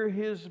you hear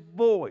his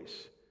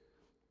voice,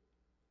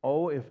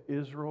 oh, if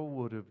Israel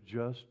would have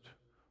just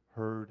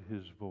heard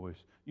his voice.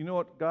 You know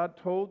what God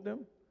told them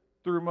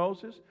through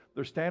Moses?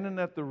 They're standing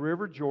at the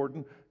river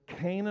Jordan.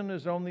 Canaan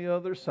is on the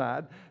other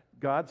side.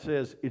 God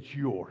says, it's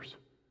yours.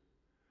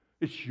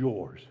 It's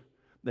yours.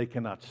 They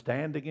cannot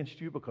stand against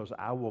you because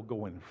I will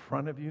go in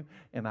front of you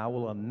and I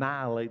will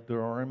annihilate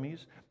their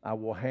armies. I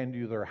will hand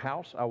you their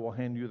house. I will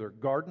hand you their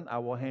garden. I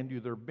will hand you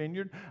their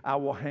vineyard. I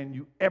will hand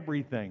you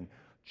everything.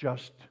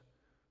 Just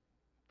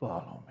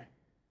follow me.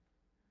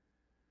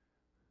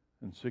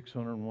 And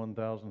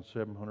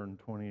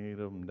 601,728 of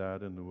them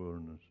died in the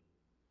wilderness.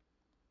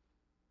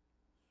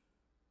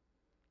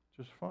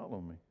 Just follow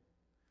me.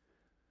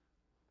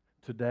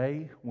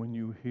 Today, when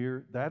you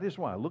hear, that is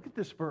why, look at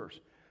this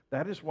verse.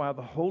 That is why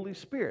the Holy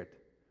Spirit,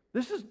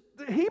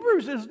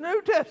 Hebrews is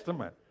New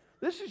Testament.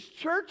 This is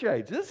church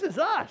age. This is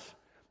us.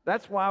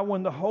 That's why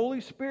when the Holy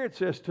Spirit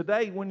says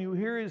today, when you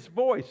hear his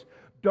voice,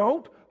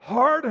 don't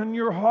harden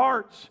your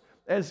hearts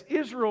as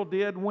Israel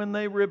did when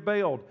they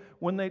rebelled,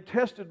 when they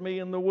tested me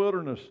in the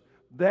wilderness.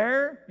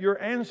 There your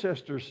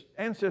ancestors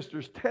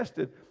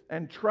tested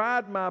and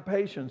tried my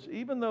patience,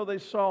 even though they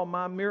saw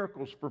my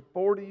miracles for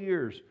 40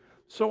 years.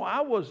 So I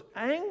was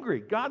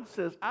angry. God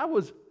says, I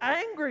was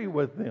angry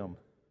with them.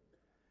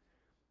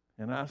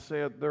 And I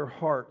said, their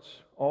hearts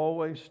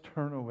always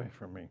turn away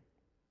from me.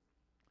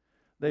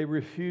 They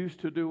refuse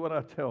to do what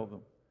I tell them.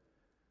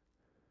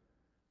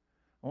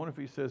 I wonder if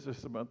he says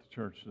this about the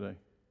church today.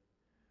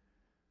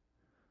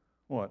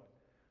 What?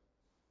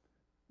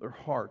 Their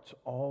hearts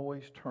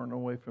always turn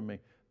away from me.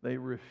 They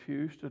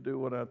refuse to do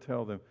what I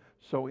tell them.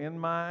 So in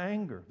my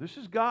anger, this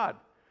is God.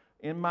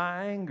 In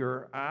my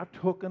anger, I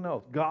took an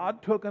oath.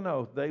 God took an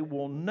oath. They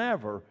will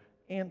never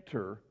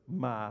enter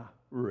my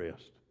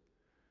rest.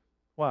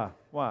 Why?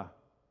 Why?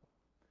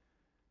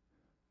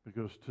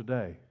 Because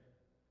today,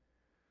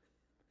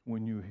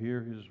 when you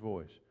hear his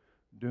voice,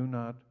 do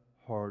not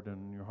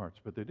harden your hearts.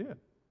 But they did.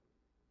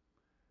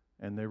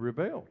 And they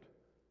rebelled.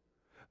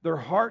 Their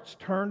hearts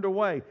turned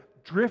away,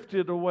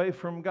 drifted away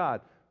from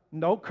God.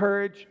 No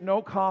courage,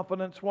 no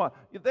confidence. What?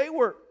 They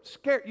were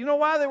scared. You know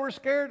why they were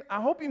scared? I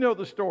hope you know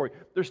the story.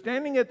 They're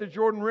standing at the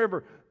Jordan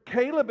River.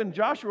 Caleb and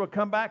Joshua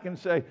come back and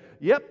say,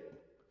 yep,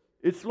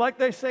 it's like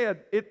they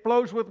said, it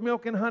flows with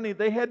milk and honey.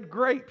 They had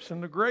grapes,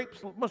 and the grapes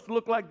must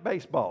look like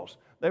baseballs.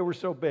 They were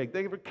so big.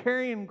 They were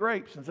carrying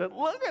grapes and said,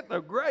 look at the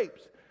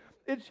grapes.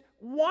 It's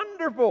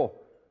wonderful.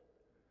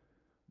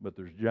 But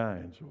there's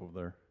giants over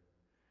there.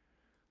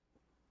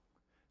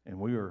 And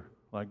we were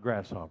like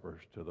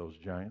grasshoppers to those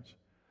giants.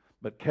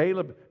 But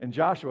Caleb and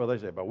Joshua, they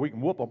said, but we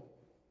can whoop them.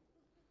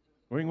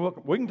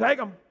 We can take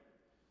them.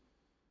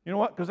 You know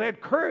what? Because they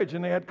had courage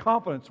and they had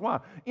confidence. Why?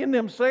 In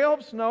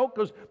themselves? No,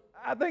 because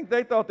I think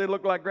they thought they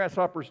looked like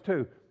grasshoppers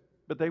too.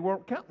 But they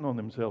weren't counting on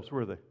themselves,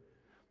 were they?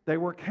 They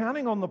were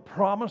counting on the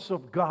promise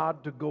of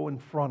God to go in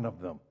front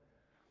of them.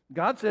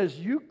 God says,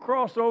 you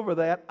cross over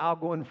that, I'll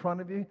go in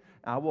front of you,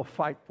 I will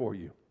fight for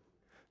you.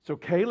 So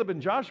Caleb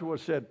and Joshua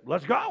said,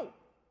 let's go.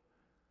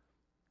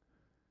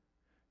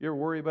 You ever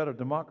worry about a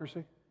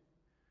democracy?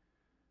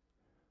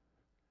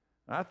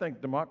 I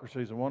think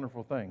democracy is a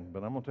wonderful thing,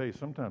 but I'm going to tell you,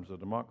 sometimes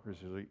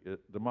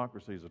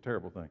democracy is a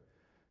terrible thing.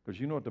 Because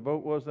you know what the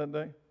vote was that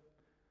day?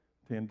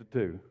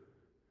 10-2.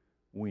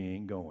 We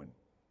ain't going.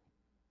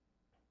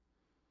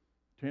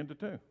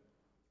 10-2.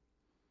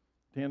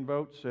 10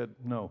 votes said,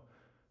 no,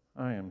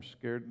 I am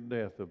scared to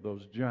death of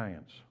those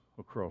giants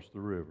across the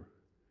river.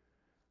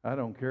 I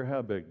don't care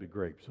how big the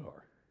grapes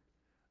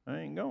are. I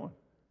ain't going.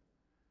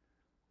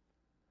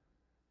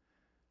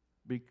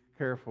 Be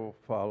careful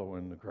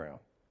following the crowd.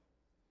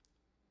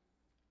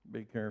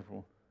 Be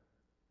careful.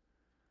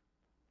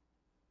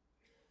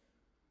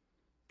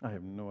 I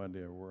have no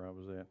idea where I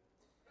was at.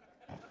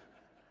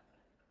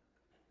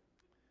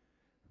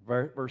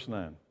 Verse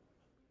 9.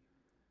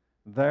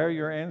 There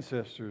your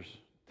ancestors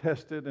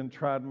tested and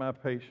tried my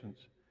patience,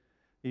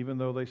 even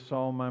though they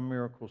saw my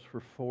miracles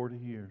for 40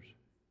 years.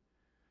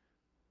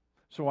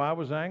 So I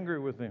was angry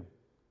with them.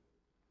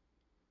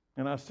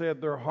 And I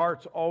said, their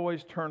hearts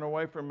always turn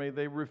away from me.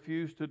 They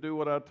refuse to do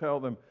what I tell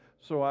them.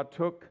 So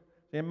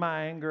in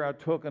my anger, I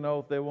took an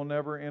oath, they will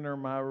never enter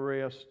my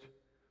rest.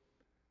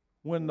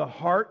 When the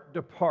heart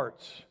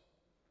departs,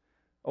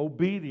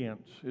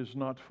 obedience is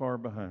not far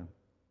behind.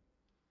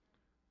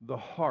 The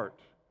heart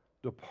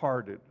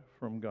departed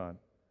from God.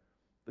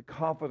 The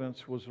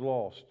confidence was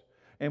lost.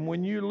 And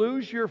when you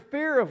lose your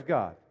fear of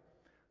God,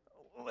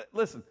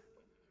 listen,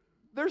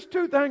 there's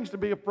two things to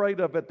be afraid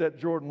of at that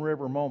Jordan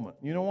River moment.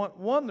 You know what?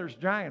 One, there's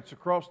giants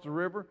across the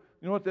river.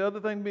 You know what the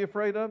other thing to be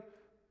afraid of?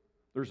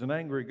 There's an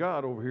angry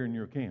God over here in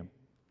your camp.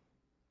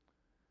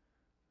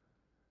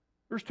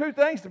 There's two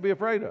things to be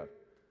afraid of.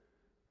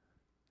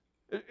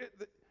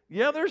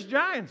 Yeah, there's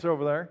giants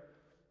over there,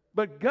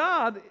 but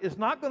God is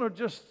not going to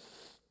just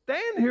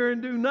stand here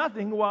and do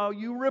nothing while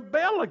you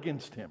rebel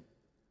against Him.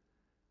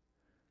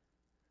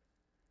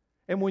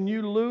 And when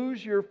you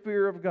lose your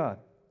fear of God,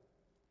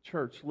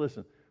 church,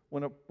 listen,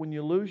 when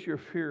you lose your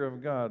fear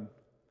of God,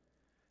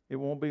 it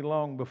won't be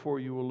long before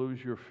you will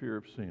lose your fear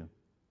of sin.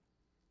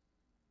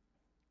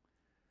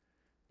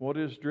 What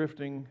is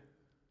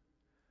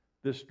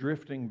this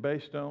drifting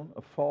based on?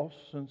 A false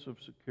sense of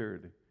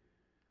security.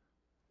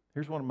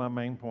 Here's one of my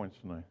main points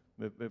tonight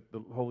that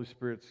the Holy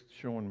Spirit's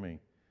showing me.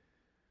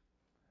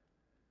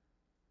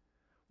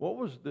 What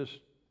was this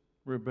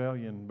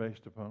rebellion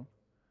based upon?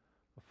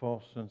 A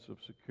false sense of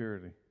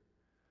security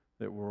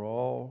that we're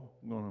all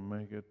going to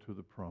make it to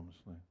the promised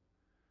land.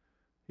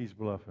 He's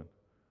bluffing.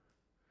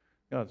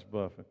 God's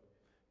bluffing.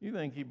 You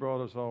think He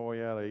brought us all the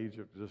way out of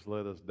Egypt to just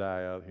let us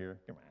die out here?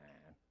 Come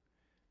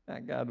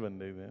on. God wouldn't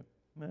do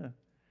that.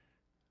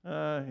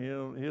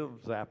 No. He'll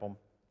zap them.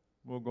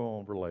 We'll go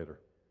over later.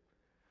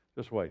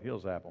 Just wait, He'll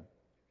zap them.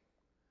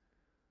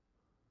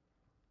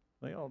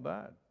 They all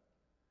died.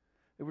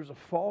 It was a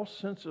false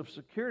sense of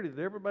security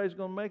that everybody's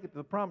going to make it to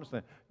the promised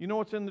land. You know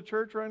what's in the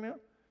church right now?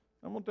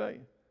 I'm going to tell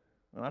you.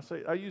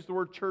 And I use the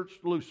word church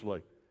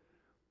loosely.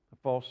 A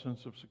false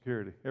sense of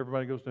security.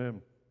 Everybody goes to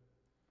heaven.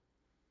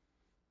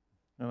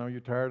 I know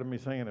you're tired of me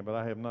saying it, but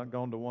I have not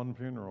gone to one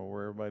funeral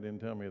where everybody didn't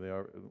tell me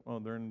they're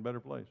in a better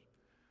place.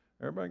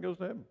 Everybody goes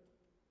to heaven.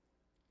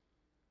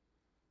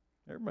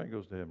 Everybody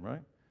goes to heaven,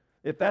 right?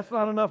 If that's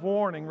not enough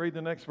warning, read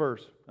the next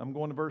verse. I'm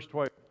going to verse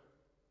 12.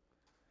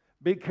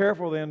 Be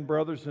careful then,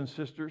 brothers and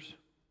sisters.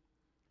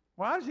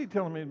 Why is he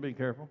telling me to be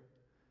careful?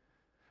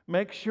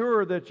 Make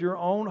sure that your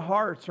own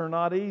hearts are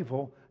not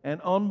evil and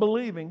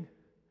unbelieving,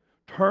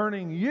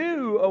 turning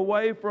you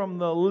away from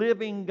the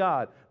living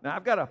God. Now,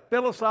 I've got a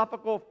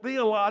philosophical,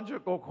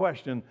 theological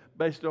question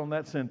based on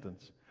that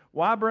sentence.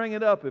 Why bring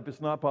it up if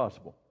it's not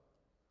possible?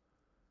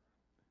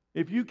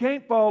 If you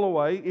can't fall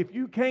away, if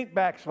you can't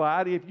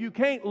backslide, if you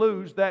can't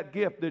lose that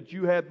gift that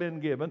you have been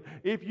given,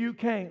 if you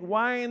can't,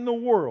 why in the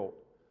world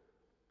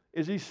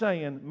is he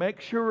saying,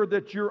 make sure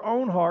that your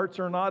own hearts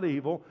are not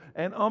evil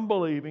and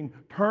unbelieving,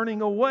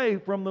 turning away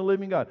from the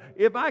living God?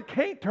 If I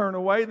can't turn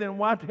away, then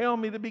why tell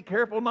me to be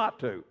careful not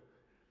to?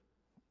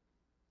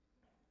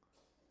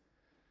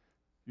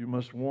 You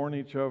must warn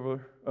each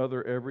other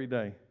every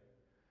day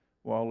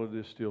while it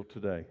is still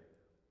today,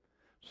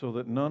 so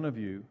that none of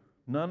you,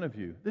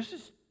 this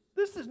is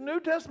New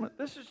Testament,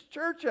 this is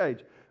church age.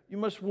 You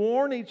must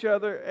warn each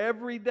other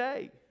every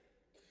day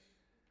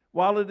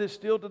while it is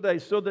still today,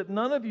 so that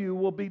none of you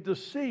will be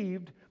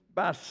deceived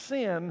by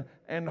sin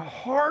and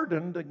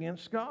hardened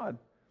against God.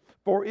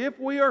 For if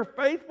we are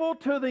faithful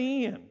to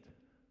the end,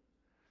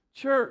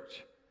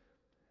 church,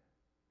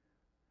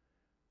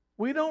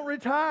 we don't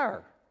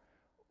retire.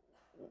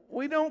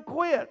 We don't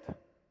quit.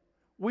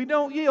 We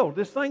don't yield.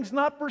 This thing's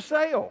not for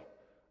sale.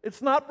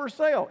 It's not for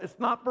sale. It's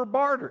not for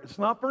barter. It's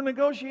not for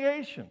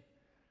negotiation.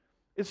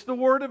 It's the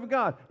Word of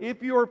God.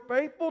 If you are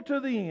faithful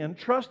to the end,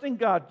 trusting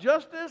God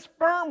just as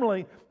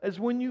firmly as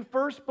when you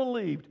first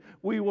believed,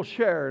 we will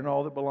share in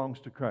all that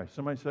belongs to Christ.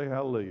 Somebody say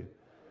hallelujah.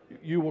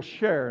 You will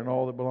share in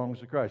all that belongs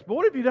to Christ. But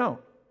what if you don't?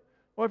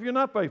 What if you're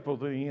not faithful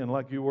to the end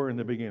like you were in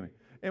the beginning?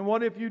 And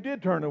what if you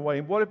did turn away?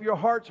 And what if your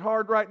heart's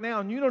hard right now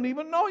and you don't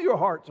even know your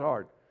heart's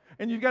hard?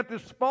 And you've got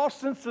this false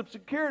sense of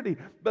security.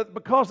 But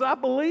because I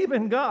believe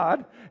in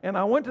God and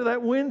I went to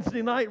that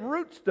Wednesday night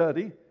root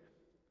study,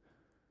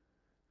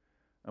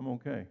 I'm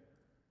okay.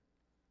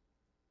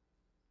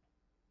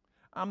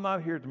 I'm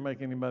not here to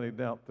make anybody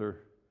doubt the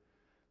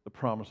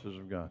promises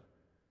of God.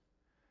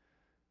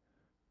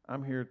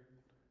 I'm here.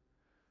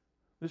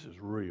 This is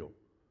real.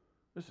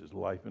 This is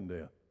life and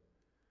death.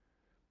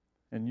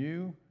 And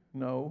you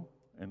know,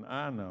 and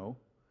I know,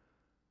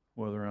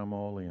 whether I'm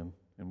all in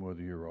and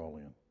whether you're all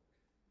in.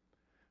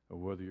 Or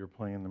whether you're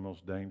playing the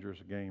most dangerous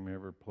game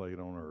ever played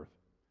on earth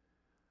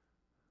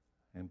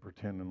and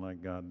pretending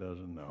like God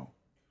doesn't know.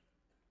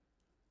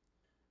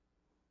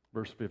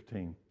 Verse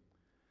 15.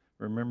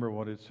 Remember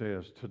what it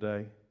says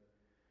today.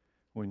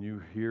 When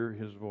you hear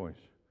his voice,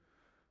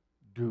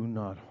 do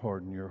not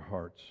harden your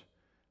hearts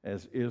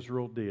as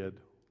Israel did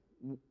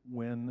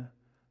when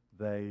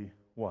they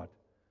what?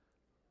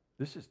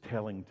 This is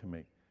telling to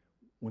me.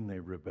 When they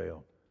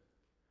rebelled.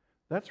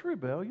 That's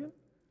rebellion?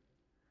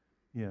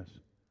 Yes.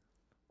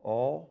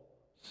 All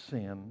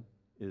sin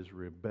is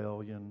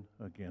rebellion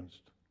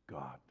against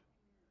God.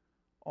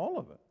 All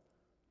of it.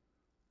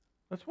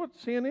 That's what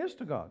sin is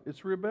to God.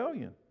 It's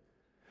rebellion.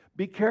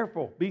 Be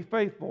careful. Be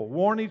faithful.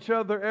 Warn each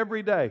other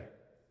every day.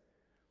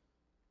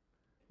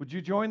 Would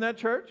you join that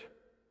church?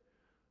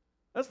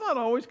 That's not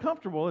always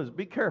comfortable, is it?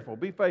 Be careful.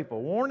 Be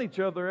faithful. Warn each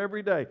other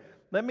every day.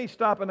 Let me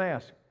stop and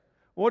ask.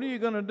 What are you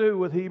going to do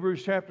with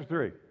Hebrews chapter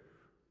 3?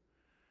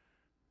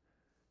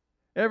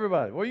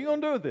 Everybody, what are you going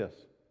to do with this?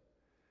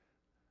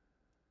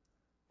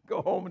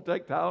 Go home and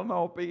take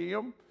Tylenol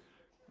PM?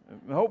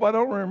 I hope I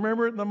don't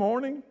remember it in the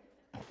morning.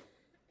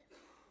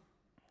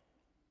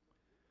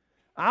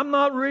 I'm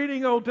not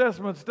reading Old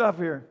Testament stuff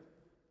here.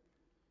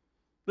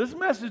 This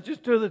message is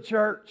to the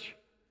church.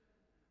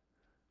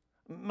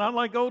 Not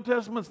like Old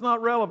Testament's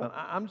not relevant.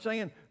 I'm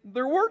saying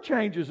there were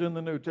changes in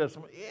the New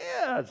Testament.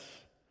 Yes.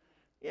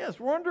 Yes,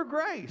 we're under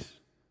grace.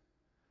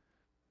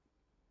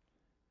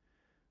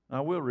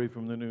 I will read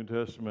from the New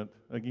Testament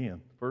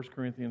again. 1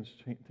 Corinthians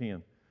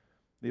 10.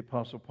 The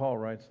Apostle Paul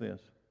writes this.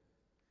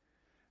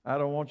 I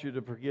don't want you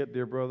to forget,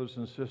 dear brothers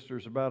and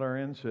sisters, about our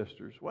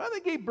ancestors. Why do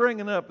they keep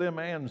bringing up them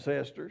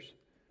ancestors?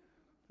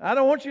 I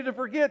don't want you to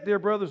forget, dear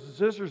brothers and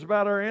sisters,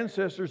 about our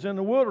ancestors in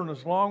the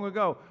wilderness long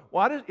ago.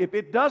 If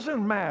it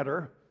doesn't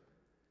matter,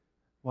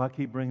 why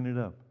keep bringing it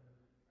up?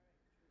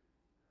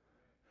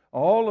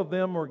 All of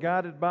them were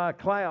guided by a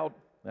cloud.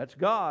 That's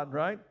God,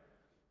 right?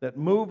 That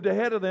moved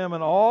ahead of them,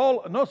 and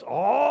notice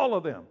all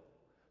of them,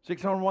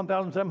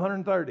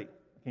 601,730. I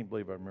can't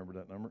believe I remember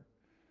that number.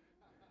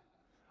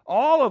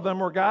 All of them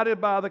were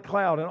guided by the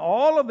cloud, and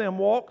all of them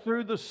walked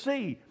through the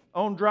sea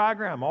on dry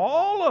ground.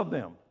 All of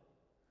them.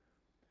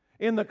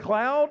 In the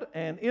cloud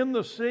and in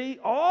the sea,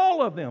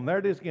 all of them, there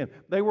it is again,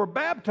 they were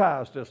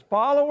baptized as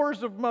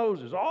followers of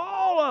Moses.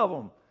 All of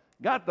them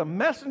got the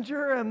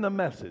messenger and the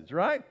message,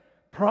 right?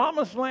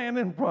 Promised land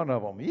in front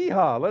of them.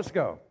 Yeehaw, let's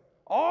go.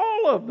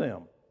 All of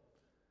them.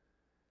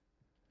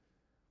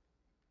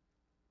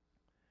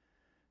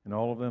 And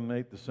all of them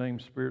ate the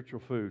same spiritual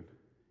food.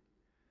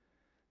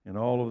 And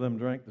all of them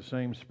drank the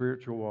same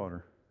spiritual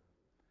water.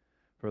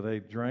 For they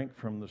drank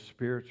from the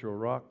spiritual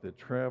rock that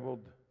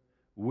traveled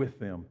with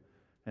them.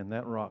 And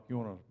that rock, you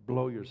want to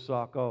blow your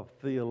sock off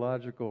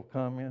theological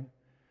comment?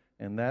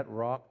 And that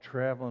rock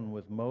traveling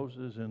with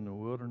Moses in the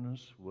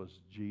wilderness was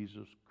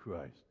Jesus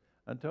Christ.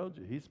 I told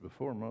you, he's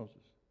before Moses.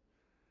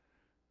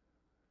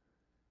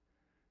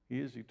 He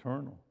is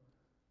eternal.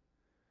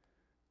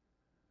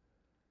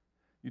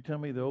 You tell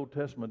me the Old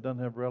Testament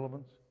doesn't have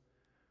relevance?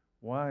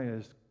 Why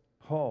is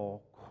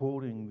Paul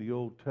quoting the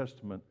Old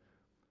Testament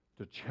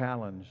to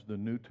challenge the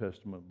New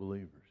Testament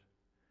believers?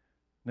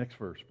 Next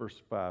verse,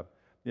 verse 5.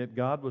 Yet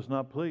God was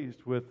not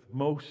pleased with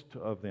most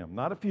of them.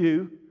 Not a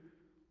few,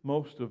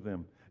 most of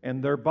them.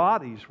 And their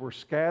bodies were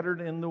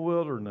scattered in the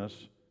wilderness.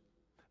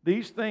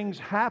 These things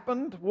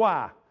happened.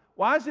 Why?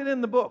 Why is it in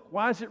the book?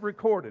 Why is it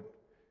recorded?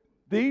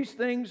 These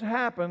things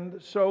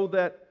happened so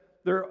that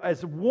they're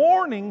as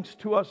warnings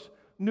to us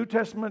New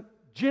Testament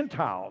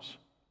Gentiles,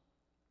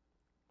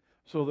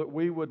 so that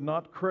we would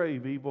not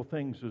crave evil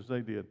things as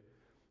they did,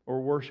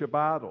 or worship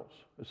idols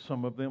as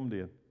some of them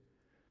did.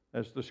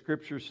 As the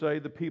scriptures say,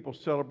 the people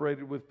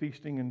celebrated with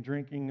feasting and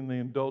drinking, and they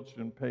indulged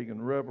in pagan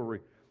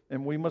revelry.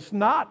 And we must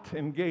not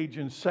engage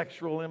in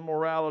sexual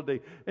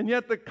immorality. And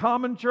yet the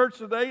common church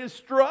today is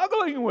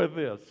struggling with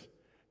this.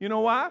 You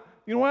know why?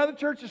 You know why the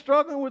church is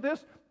struggling with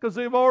this? Because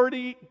they've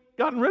already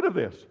gotten rid of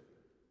this.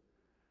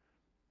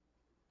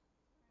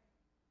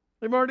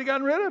 They've already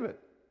gotten rid of it.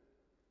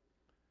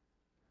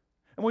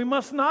 And we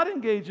must not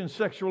engage in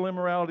sexual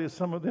immorality as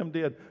some of them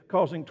did,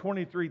 causing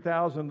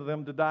 23,000 of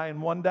them to die in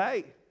one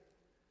day.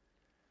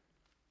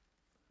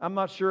 I'm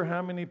not sure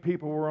how many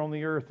people were on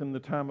the earth in the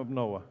time of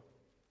Noah.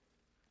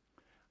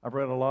 I've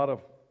read a lot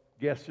of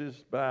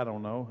guesses, but I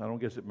don't know. I don't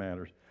guess it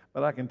matters.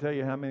 But I can tell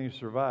you how many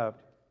survived.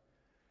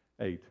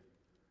 8.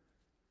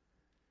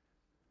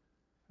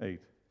 8.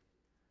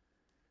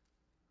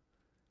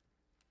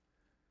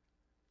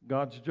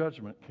 God's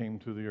judgment came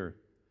to the earth.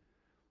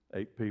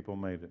 8 people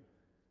made it.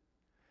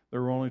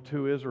 There were only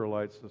 2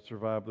 Israelites that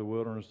survived the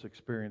wilderness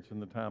experience in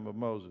the time of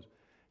Moses.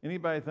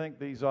 Anybody think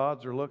these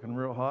odds are looking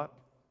real hot?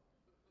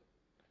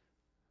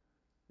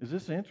 Is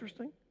this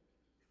interesting?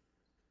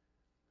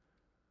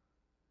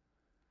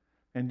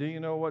 And do you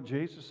know what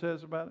Jesus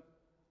says about it?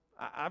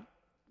 I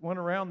went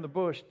around the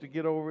bush to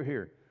get over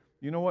here.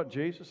 You know what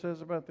Jesus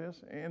says about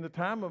this? In the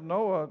time of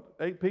Noah,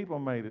 8 people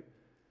made it.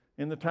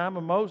 In the time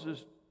of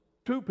Moses,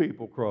 2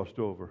 people crossed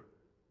over.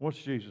 What's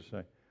Jesus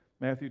say?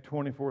 Matthew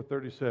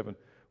 24:37.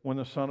 When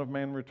the Son of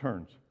Man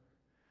returns,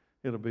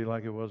 it'll be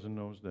like it was in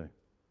Noah's day.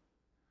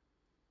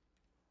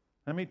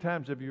 How many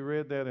times have you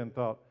read that and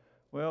thought,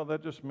 Well,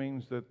 that just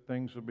means that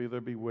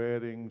there'll be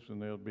weddings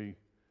and they'll be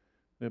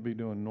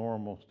doing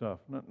normal stuff.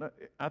 No,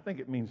 I think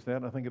it means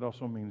that. I think it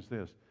also means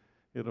this.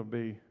 It'll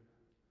be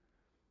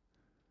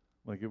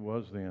like it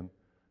was then,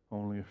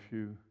 only a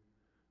few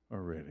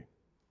are ready.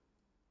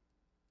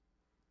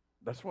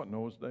 That's what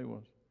Noah's day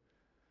was.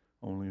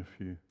 Only a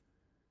few.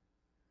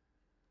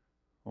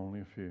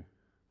 Only a few.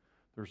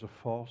 There's a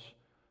false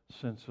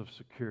sense of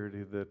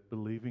security that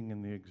believing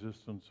in the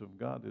existence of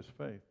God is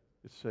faith.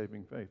 It's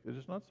saving faith. It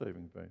is not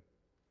saving faith.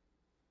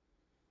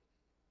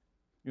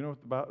 You know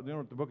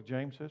what the book of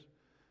James says?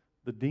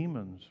 The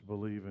demons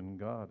believe in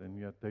God, and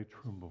yet they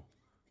tremble.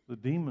 The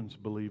demons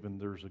believe in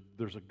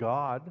there's a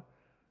God.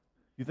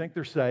 You think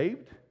they're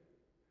saved?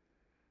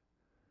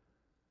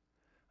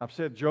 I've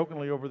said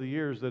jokingly over the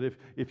years that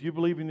if you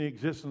believe in the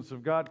existence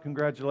of God,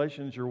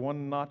 congratulations, you're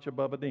one notch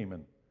above a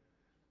demon.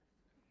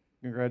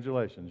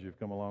 Congratulations, you've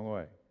come a long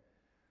way.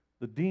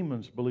 The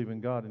demons believe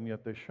in God, and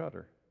yet they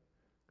shudder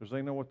because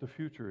they know what the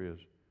future is.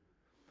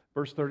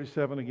 Verse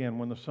 37 again,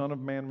 when the Son of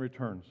Man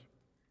returns,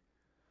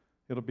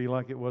 it'll be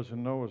like it was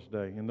in Noah's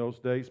day. In those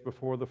days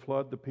before the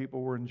flood, the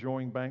people were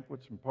enjoying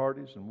banquets and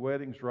parties and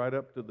weddings right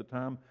up to the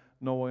time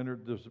Noah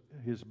entered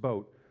his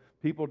boat.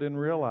 People didn't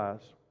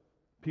realize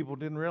what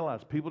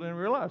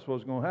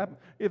was going to happen.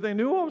 If they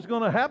knew what was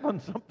going to happen,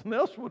 something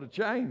else would have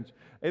changed.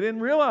 They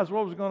didn't realize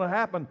what was going to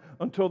happen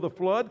until the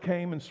flood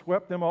came and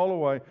swept them all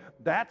away.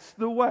 That's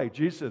the way.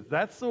 Jesus says,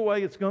 that's the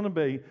way it's going to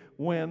be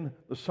when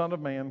the Son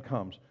of Man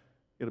comes.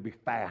 It'll be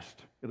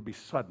fast. It'll be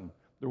sudden.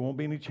 There won't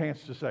be any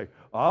chance to say,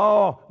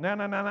 oh,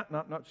 no,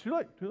 too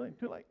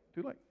late.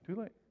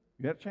 You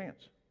had a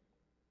chance.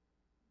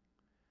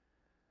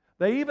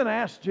 They even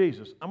asked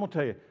Jesus, I'm going to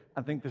tell you,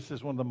 I think this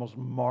is one of the most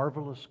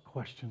marvelous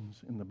questions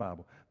in the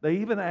Bible. They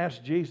even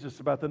asked Jesus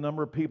about the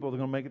number of people that are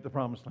going to make it to the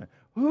promised land.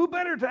 Who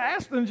better to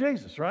ask than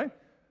Jesus, right?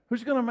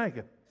 Who's going to make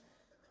it?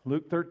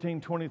 Luke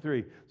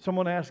 13:23.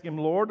 Someone asked him,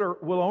 Lord,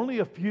 will only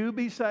a few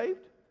be saved?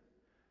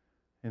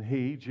 And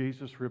he,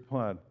 Jesus,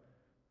 replied,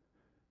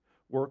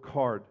 work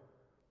hard.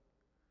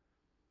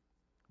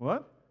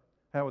 What?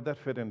 How would that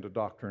fit into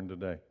doctrine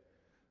today?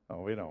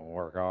 Oh, we don't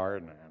work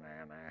hard. Nah.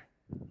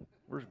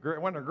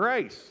 We're under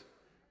grace.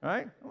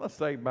 Right? I'm not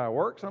saved by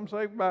works. I'm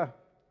saved by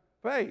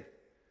faith.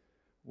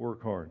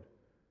 Work hard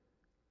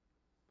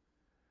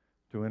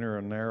to enter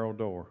a narrow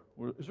door.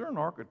 Is there an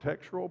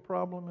architectural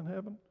problem in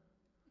heaven?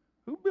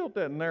 Who built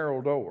that narrow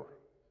door?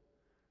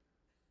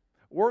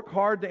 Work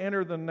hard to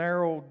enter the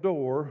narrow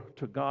door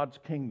to God's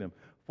kingdom.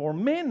 For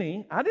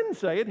many, I didn't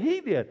say it, he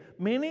did.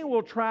 Many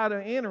will try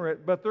to enter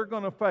it, but they're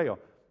going to fail.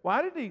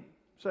 Why did he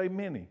say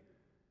many?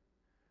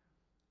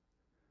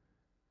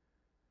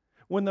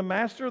 When the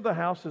master of the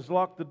house has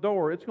locked the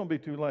door, it's going to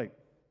be too late.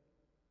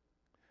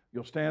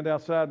 You'll stand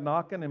outside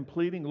knocking and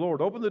pleading,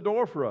 Lord, open the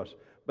door for us.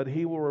 But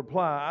he will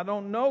reply, I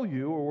don't know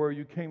you or where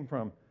you came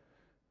from.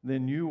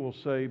 Then you will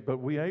say, but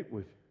we ate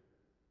with you.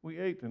 We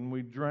ate and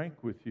we drank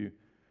with you,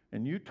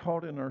 and you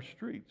taught in our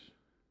streets.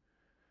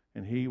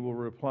 And he will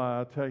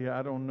reply, I tell you,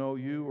 I don't know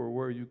you or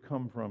where you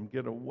come from.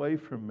 Get away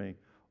from me,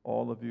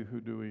 all of you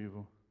who do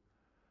evil.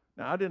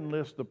 Now, I didn't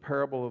list the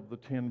parable of the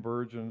 10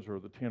 virgins or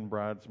the 10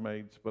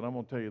 bridesmaids, but I'm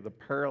going to tell you the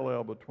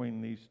parallel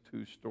between these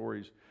two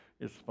stories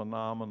is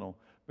phenomenal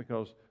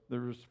because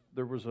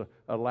there was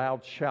a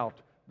loud shout.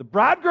 The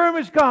bridegroom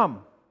has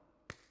come.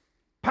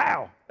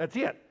 Pow! That's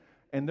it.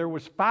 And there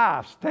was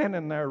 5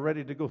 standing there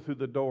ready to go through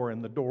the door,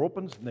 and the door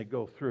opens and they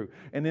go through.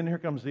 And then here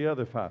comes the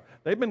other 5.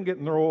 They've been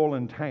getting their oil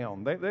in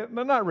town. They're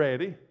not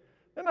ready.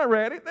 They're not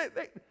ready.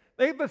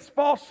 They have this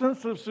false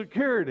sense of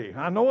security.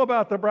 I know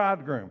about the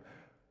bridegroom.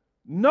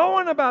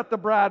 Knowing about the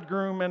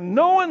bridegroom and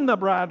knowing the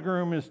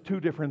bridegroom is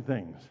two different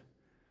things.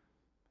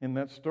 In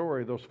that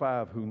story, those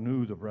 5 who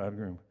knew the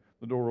bridegroom,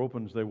 the door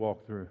opens, they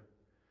walk through.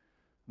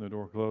 The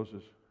door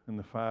closes, and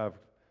the 5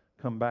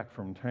 come back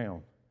from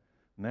town.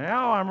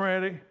 Now I'm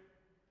ready.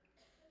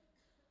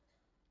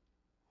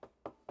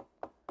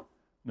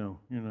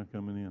 No, you're not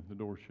coming in. The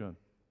door's shut.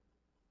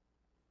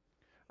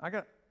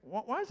 Why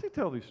does he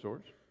tell these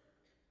stories?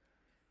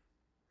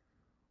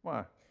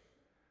 Why?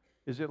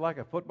 Is it like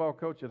a football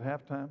coach at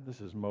halftime?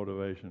 This is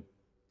motivation.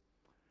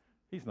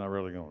 He's not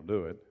really going to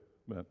do it,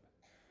 but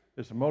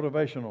it's a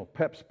motivational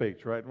pep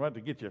speech, right? Right, to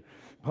get you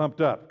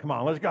pumped up. Come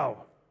on, let's go.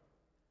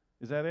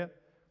 Is that it?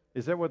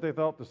 Is that what they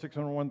thought, the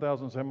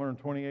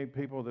 601,728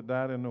 people that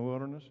died in the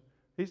wilderness?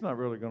 He's not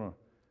really going to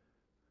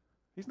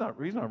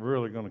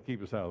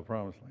keep us out of the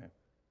promised land.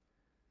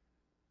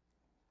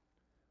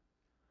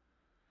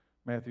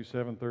 Matthew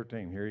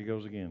 7:13, here he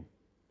goes again.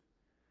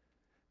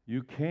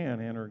 You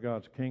can enter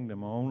God's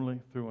kingdom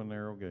only through a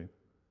narrow gate.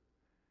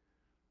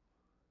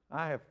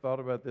 I have thought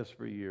about this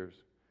for years.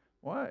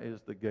 Why is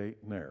the gate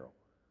narrow?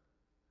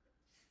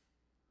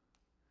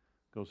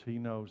 Because he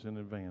knows in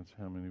advance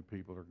how many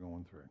people are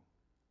going through.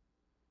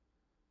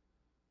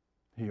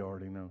 He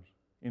already knows.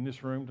 In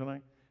this room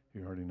tonight,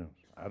 he already knows.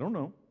 I don't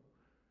know.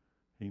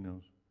 He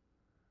knows.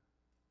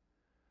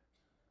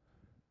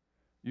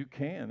 You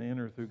can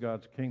enter through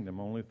God's kingdom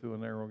only through a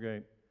narrow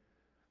gate.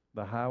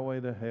 The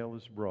highway to hell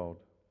is broad,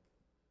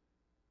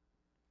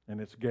 and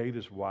its gate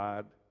is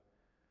wide,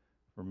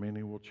 for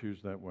many will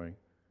choose that way.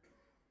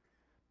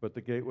 But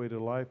the gateway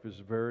to life is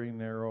very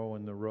narrow,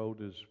 and the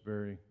road is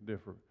very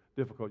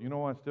difficult. You know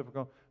why it's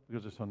difficult?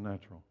 Because it's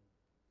unnatural.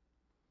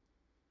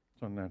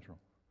 It's unnatural.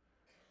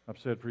 I've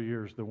said for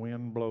years, the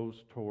wind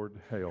blows toward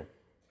hell.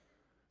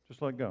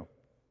 Just let go.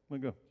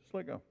 Let go. Just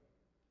let go.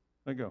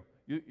 Let go.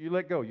 You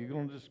let go. You're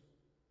going to just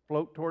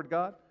float toward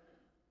God?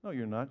 No,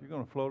 you're not. You're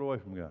going to float away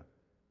from God.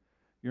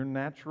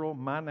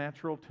 My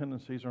natural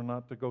tendencies are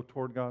not to go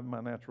toward God. My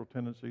natural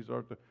tendencies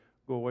are to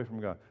go away from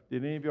God.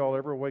 Did any of y'all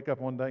ever wake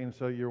up one day and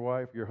say to your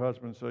wife, your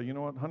husband, say, you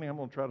know what, honey, I'm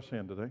going to try to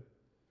sin today?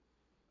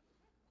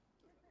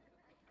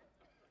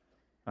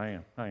 I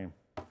am.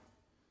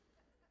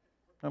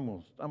 I'm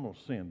going to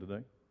sin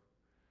today.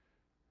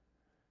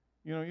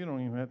 You know, you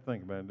don't even have to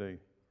think about it, do you?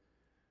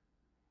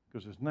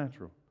 Because it's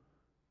natural.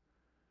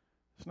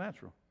 It's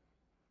natural.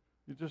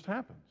 It just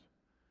happens.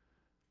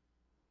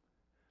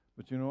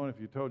 But you know what? If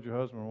you told your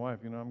husband or wife,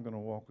 you know, I'm going to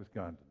walk with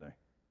God today,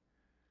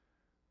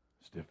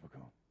 it's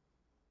difficult.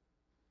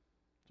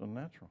 It's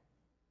unnatural.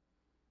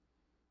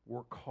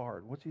 Work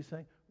hard. What's he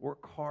saying?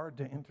 Work hard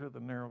to enter the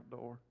narrow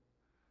door.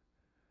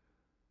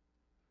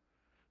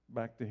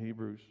 Back to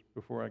Hebrews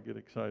before I get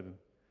excited.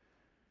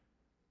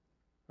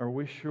 Are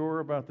we sure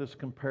about this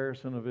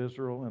comparison of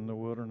Israel and the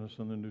wilderness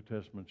in the New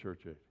Testament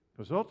church age?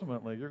 Because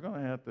ultimately, you're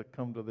going to have to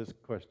come to this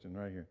question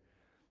right here.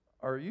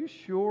 Are you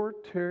sure,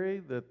 Terry,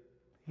 that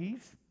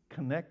he's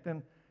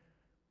connecting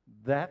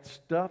that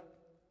stuff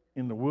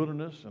in the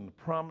wilderness and the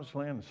promised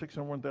land and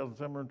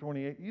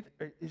 601,728?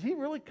 Is he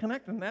really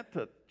connecting that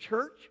to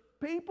church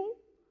people?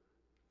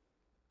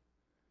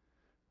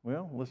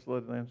 Well, let's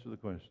let it answer the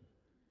question.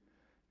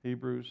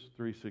 Hebrews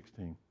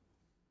 3:16.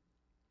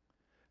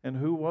 And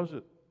who was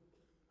it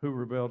who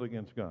rebelled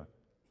against God?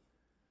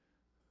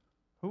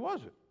 Who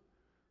was it?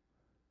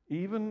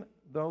 Even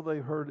though they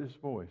heard his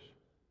voice.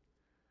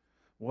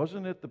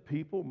 Wasn't it the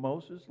people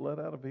Moses led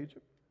out of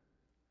Egypt?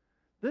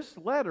 This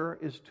letter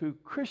is to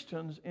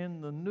Christians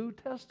in the New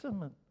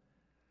Testament.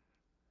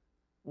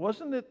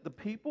 Wasn't it the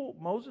people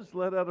Moses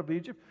led out of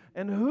Egypt?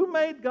 And who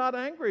made God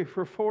angry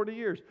for 40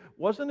 years?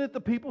 Wasn't it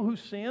the people who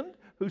sinned,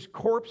 whose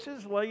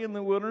corpses lay in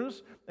the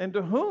wilderness? And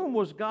to whom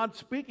was God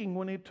speaking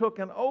when he took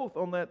an oath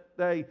on that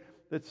day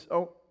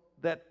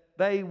that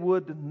they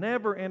would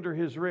never enter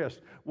his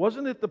rest?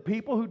 Wasn't it the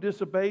people who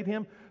disobeyed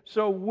him?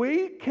 So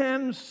we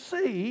can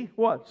see,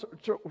 what?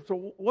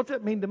 So what's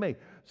that mean to me?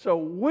 So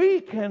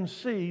we can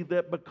see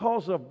that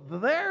because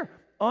of their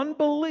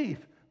unbelief,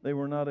 they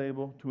were not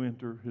able to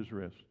enter his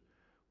rest.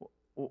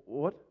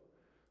 What?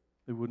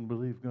 They wouldn't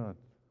believe God.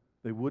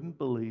 They wouldn't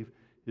believe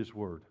his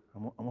word.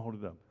 I'm going to hold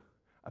it up.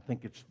 I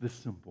think it's this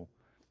simple.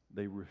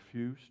 They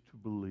refused to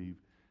believe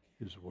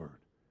his word.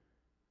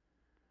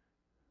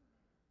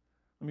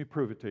 Let me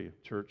prove it to you,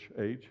 church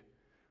age.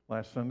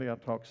 Last Sunday I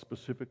talked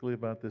specifically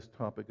about this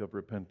topic of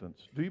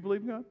repentance. Do you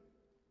believe God?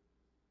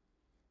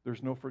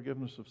 There's no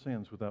forgiveness of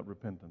sins without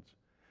repentance.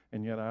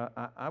 And yet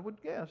I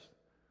would guess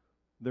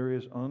there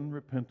is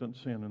unrepentant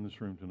sin in this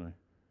room tonight.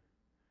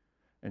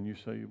 And you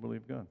say you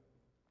believe God.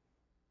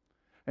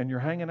 And you're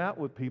hanging out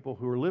with people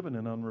who are living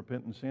in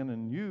unrepentant sin,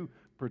 and you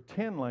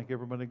pretend like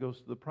everybody goes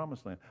to the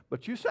promised land.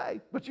 But you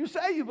say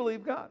you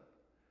believe God.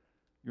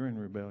 You're in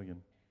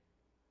rebellion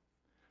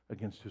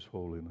against his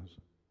holiness.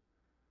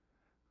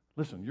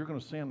 Listen, you're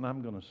going to sin and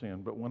I'm going to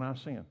sin, but when I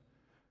sin,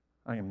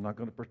 I am not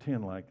going to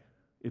pretend like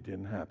it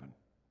didn't happen.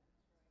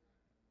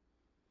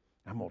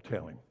 I'm going to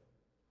tell him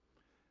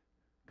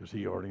because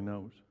he already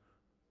knows.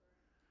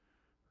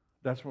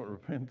 That's what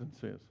repentance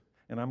is.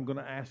 And I'm going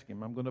to ask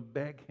him, I'm going to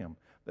beg him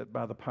that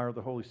by the power of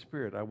the Holy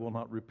Spirit, I will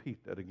not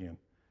repeat that again.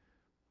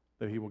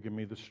 That he will give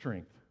me the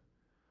strength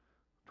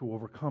to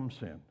overcome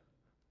sin,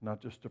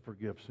 not just to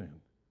forgive sin.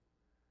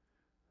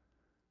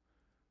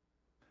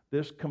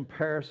 This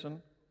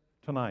comparison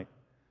tonight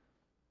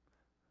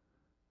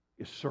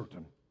is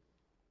certain.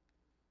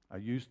 I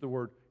use the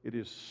word, it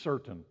is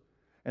certain.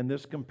 And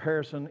this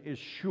comparison is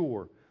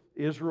sure.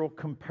 Israel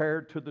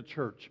compared to the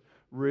church.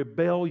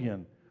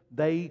 Rebellion.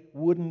 They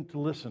wouldn't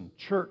listen.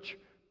 Church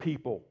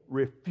people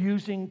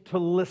refusing to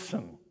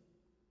listen.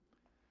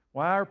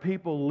 Why are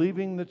people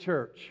leaving the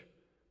church?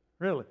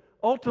 Really?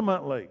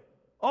 Ultimately,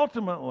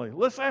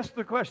 let's ask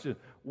the question.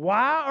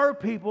 Why are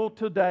people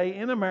today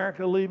in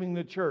America leaving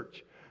the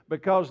church?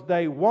 Because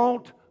they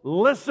won't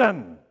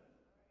listen.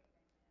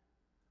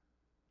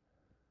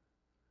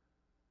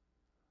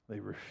 They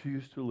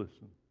refuse to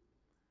listen.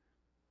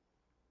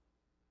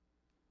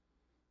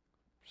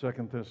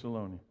 2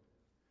 Thessalonians.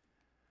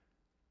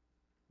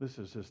 This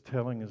is as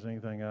telling as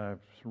anything I've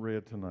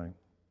read tonight.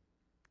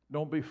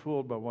 Don't be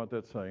fooled by what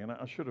that's saying. And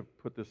I should have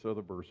put this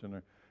other verse in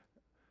there.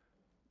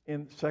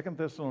 In 2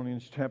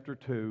 Thessalonians chapter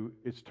 2,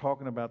 it's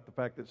talking about the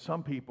fact that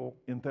some people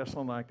in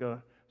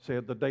Thessalonica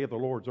said the day of the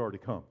Lord's already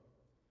come.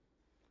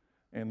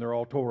 And they're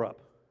all tore up.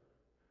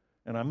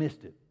 And I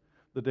missed it.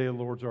 The day of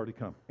the Lord's already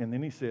come. And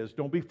then he says,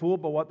 don't be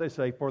fooled by what they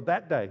say, for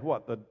that day,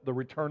 what? The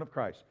return of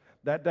Christ.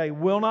 That day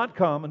will not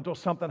come until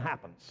something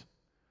happens.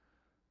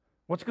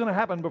 What's going to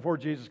happen before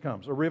Jesus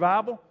comes? A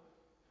revival?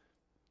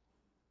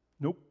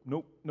 Nope,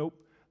 nope, nope.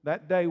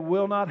 That day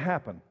will not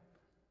happen.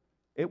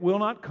 It will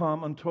not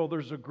come until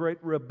there's a great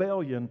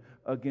rebellion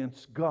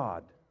against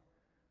God.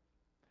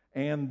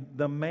 And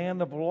the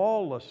man of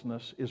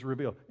lawlessness is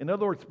revealed. In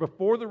other words,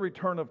 before the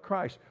return of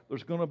Christ,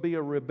 there's going to be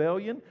a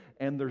rebellion,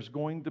 and there's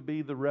going to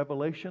be the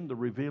revelation, the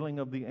revealing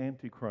of the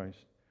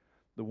Antichrist,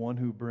 the one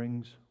who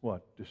brings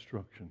what?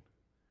 Destruction.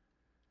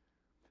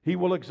 He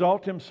will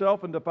exalt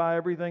himself and defy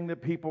everything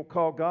that people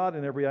call God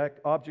and every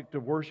object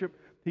of worship.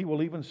 He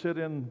will even sit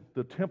in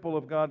the temple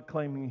of God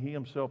claiming he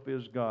himself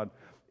is God.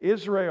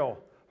 Israel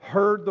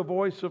heard the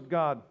voice of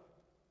God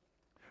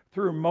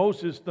through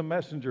Moses the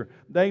messenger.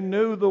 They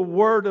knew the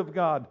Word of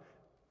God.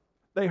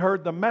 They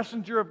heard the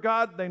messenger of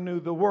God. They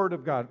knew the Word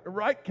of God.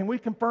 Right? Can we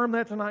confirm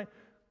that tonight?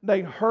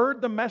 They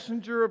heard the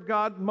messenger of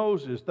God,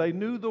 Moses. They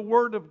knew the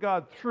Word of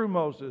God through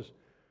Moses.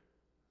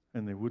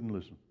 And they wouldn't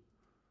listen.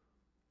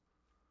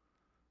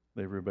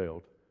 They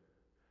rebelled.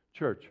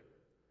 Church,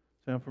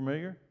 sound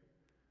familiar?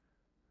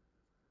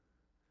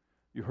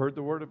 You heard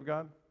the Word of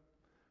God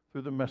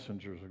through the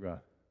messengers of God.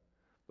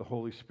 The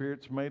Holy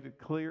Spirit's made it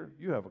clear.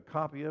 You have a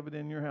copy of it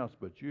in your house,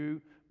 but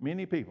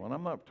many people, and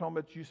I'm not talking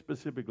about you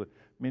specifically,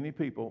 many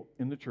people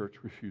in the church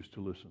refuse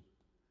to listen.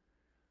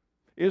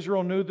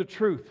 Israel knew the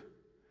truth,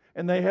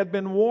 and they had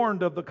been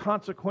warned of the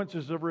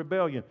consequences of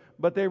rebellion,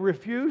 but they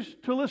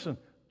refused to listen.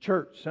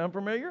 Church, sound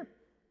familiar?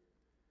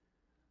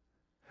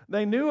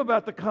 They knew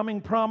about the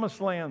coming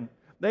promised land.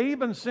 They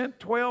even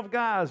sent 12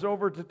 guys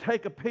over to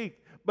take a peek,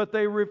 but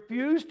they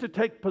refused to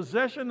take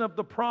possession of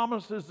the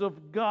promises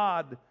of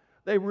God.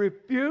 They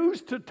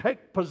refused to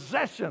take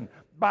possession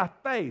by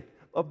faith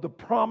of the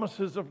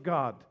promises of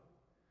God.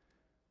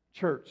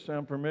 Church,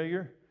 sound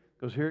familiar?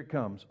 Because here it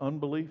comes.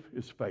 Unbelief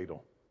is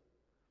fatal.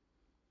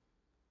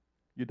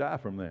 You die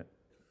from that.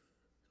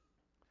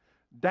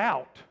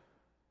 Doubt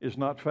is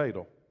not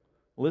fatal.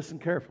 Listen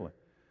carefully.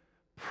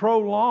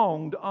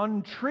 Prolonged,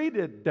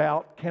 untreated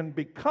doubt can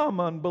become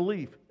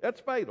unbelief.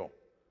 That's fatal.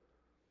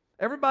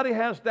 Everybody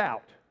has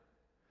doubt.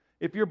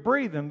 If you're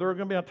breathing, there's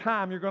going to be a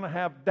time you're going to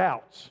have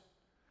doubts.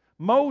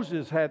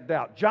 Moses had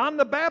doubt. John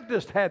the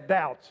Baptist had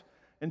doubts.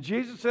 And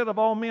Jesus said, of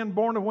all men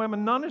born of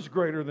women, none is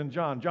greater than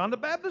John. John the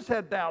Baptist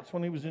had doubts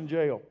when he was in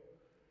jail.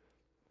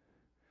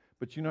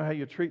 But you know how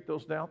you treat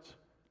those doubts?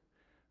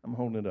 I'm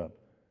holding it up.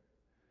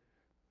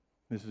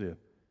 This is it.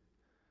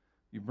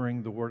 You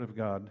bring the Word of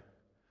God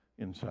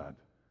inside,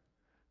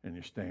 and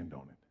you stand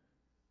on it.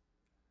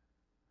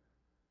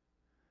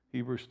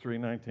 Hebrews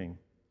 3:19.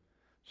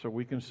 So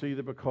we can see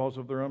that because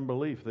of their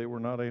unbelief, they were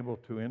not able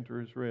to enter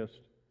His rest.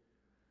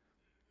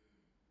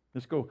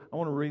 Let's go. I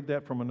want to read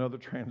that from another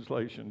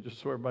translation, just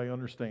so everybody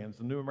understands.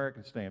 The New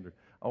American Standard.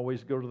 I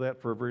always go to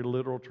that for a very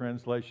literal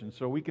translation.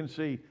 So we can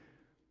see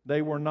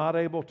they were not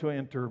able to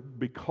enter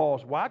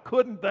because, why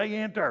couldn't they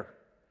enter?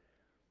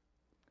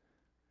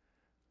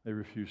 They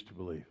refused to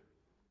believe.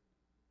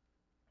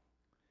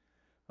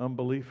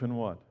 Unbelief in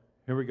what?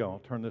 Here we go. I'll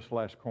turn this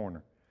last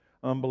corner.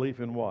 Unbelief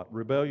in what?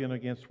 Rebellion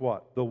against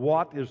what? The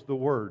what is the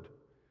word.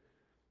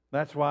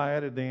 That's why I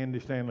added the Andy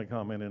Stanley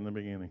comment in the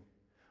beginning.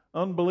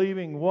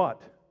 Unbelieving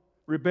what?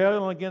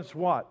 Rebellion against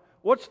what?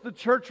 What's the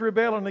church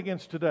rebelling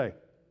against today?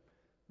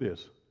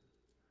 This.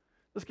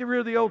 Let's get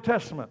rid of the Old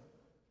Testament.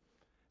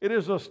 It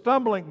is a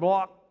stumbling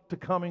block to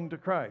coming to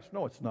Christ.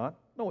 No, it's not.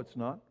 No, it's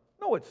not.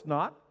 No, it's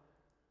not.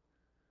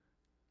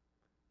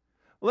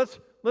 Let's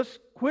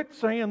quit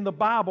saying the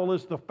Bible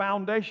is the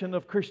foundation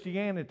of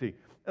Christianity.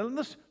 And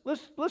let's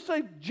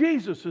say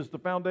Jesus is the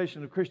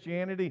foundation of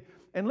Christianity,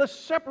 and let's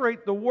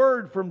separate the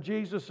Word from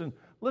Jesus, and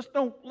let's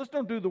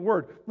don't do the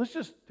Word. Let's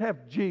just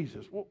have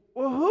Jesus. Well,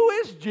 who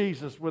is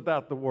Jesus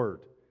without the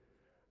Word?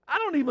 I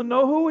don't even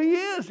know who He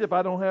is if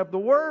I don't have the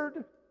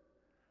Word.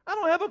 I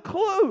don't have a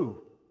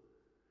clue.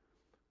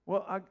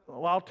 Well,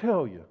 I'll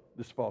tell you,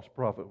 this false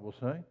prophet will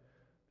say.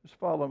 Just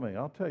follow me.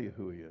 I'll tell you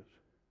who He is.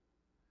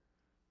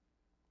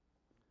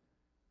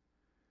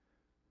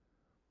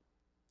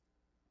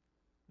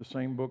 The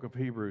same book of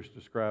Hebrews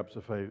describes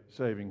the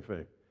saving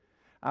faith.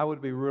 I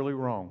would be really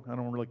wrong. I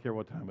don't really care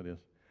what time it is.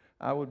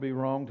 I would be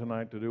wrong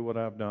tonight to do what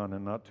I've done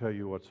and not tell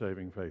you what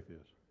saving faith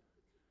is.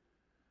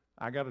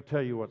 I got to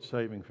tell you what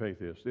saving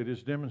faith is. It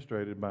is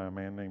demonstrated by a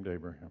man named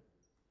Abraham.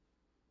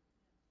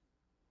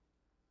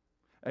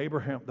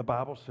 Abraham, the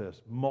Bible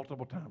says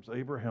multiple times,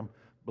 Abraham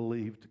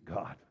believed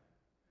God.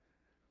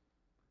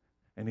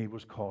 And he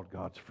was called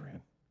God's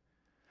friend.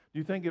 Do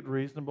you think it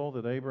reasonable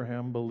that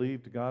Abraham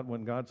believed God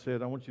when God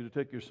said, I want you to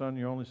take your son,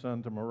 your only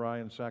son, to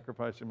Moriah and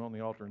sacrifice him on the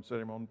altar and set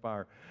him on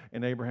fire?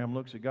 And Abraham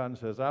looks at God and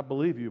says, I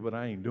believe you, but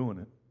I ain't doing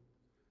it.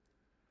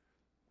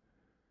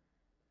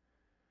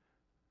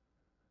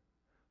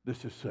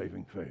 This is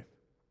saving faith.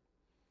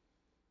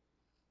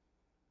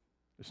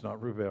 It's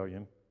not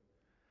rebellion.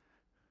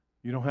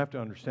 You don't have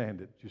to understand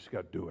it. You just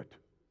got to do it.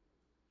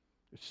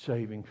 It's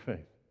saving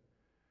faith.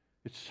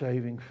 It's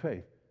saving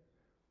faith.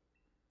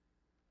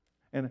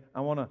 And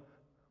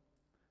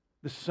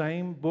the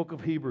same book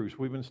of Hebrews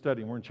we've been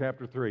studying, we're in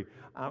chapter 3.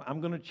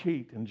 I'm going to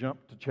cheat and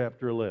jump to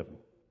chapter 11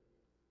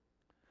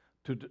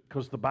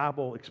 because the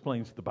Bible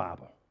explains the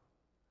Bible.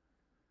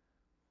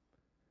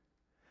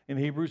 In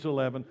Hebrews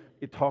 11,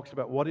 it talks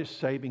about what is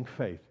saving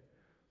faith.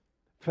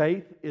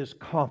 Faith is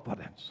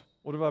confidence.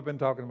 What have I been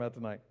talking about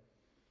tonight?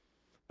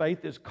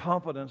 Faith is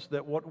confidence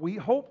that what we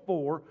hope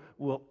for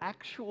will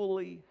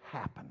actually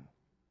happen.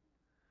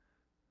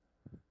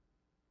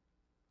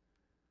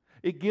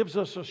 It gives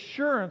us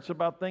assurance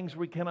about things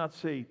we cannot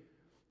see.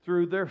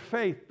 Through their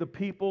faith, the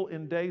people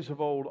in days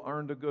of old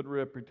earned a good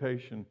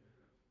reputation.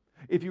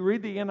 If you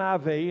read the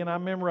NIV, and I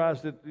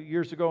memorized it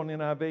years ago in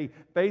NIV,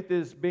 faith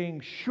is being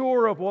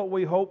sure of what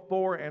we hope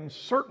for and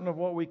certain of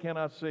what we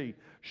cannot see.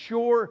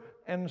 Sure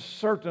and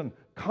certain.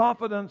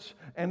 Confidence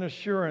and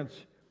assurance.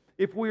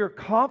 If we are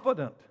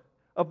confident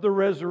of the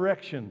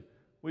resurrection,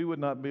 we would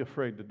not be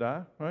afraid to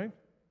die, right?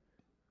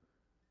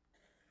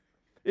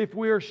 If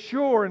we are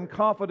sure and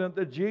confident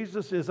that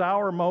Jesus is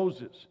our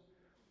Moses,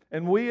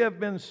 and we have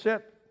been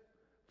set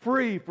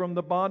free from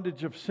the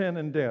bondage of sin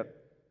and debt,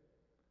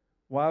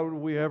 why would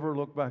we ever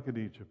look back at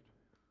Egypt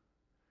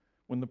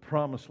when the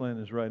promised land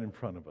is right in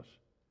front of us?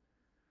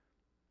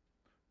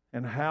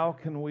 And how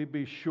can we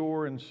be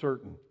sure and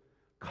certain,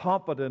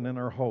 confident in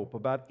our hope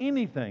about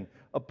anything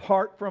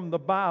apart from the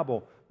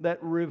Bible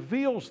that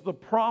reveals the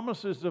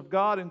promises of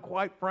God and,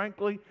 quite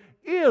frankly,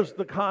 is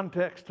the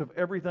context of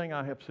everything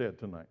I have said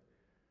tonight?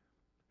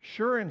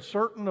 Sure and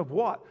certain of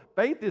what?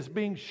 Faith is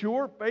being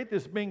sure, faith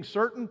is being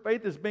certain,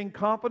 faith is being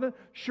confident.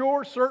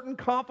 Sure, certain,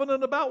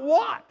 confident about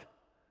what?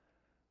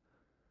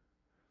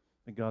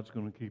 And God's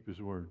going to keep His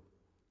word.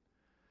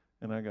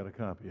 And I got a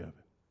copy of it.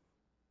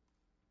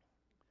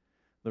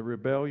 The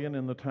rebellion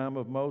in the time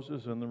of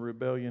Moses and the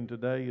rebellion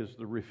today is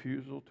the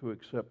refusal to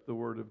accept the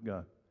word of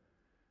God.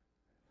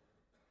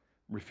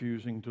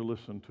 Refusing to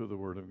listen to the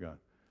word of God.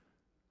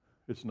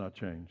 It's not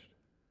changed.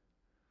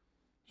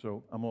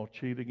 So I'm going to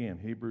cheat again.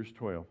 Hebrews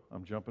 12.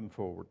 I'm jumping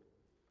forward.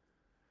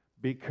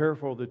 Be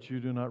careful that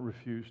you do not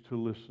refuse to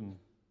listen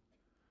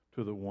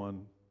to the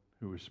one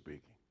who is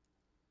speaking.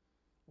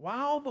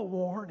 Wow, the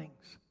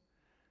warnings.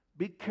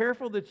 Be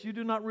careful that you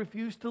do not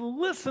refuse to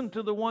listen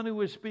to the one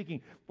who is speaking.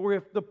 For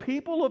if the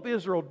people of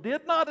Israel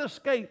did not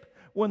escape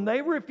when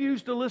they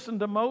refused to listen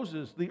to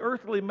Moses, the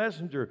earthly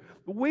messenger,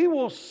 we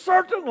will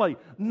certainly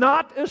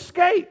not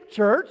escape,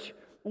 church.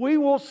 We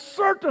will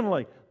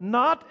certainly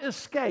not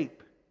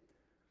escape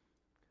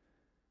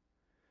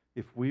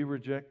if we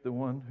reject the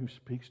one who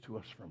speaks to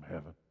us from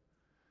heaven.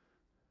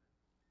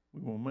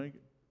 We won't make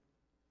it.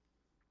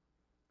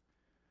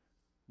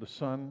 The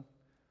Son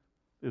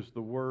is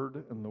the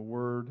Word, and the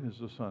Word is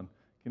the Son.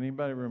 Can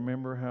anybody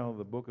remember how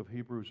the book of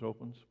Hebrews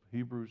opens?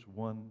 Hebrews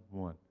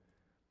 1:1.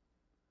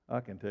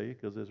 I can tell you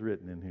because it's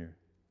written in here.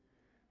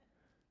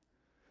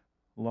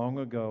 Long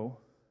ago,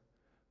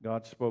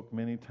 God spoke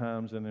many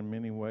times and in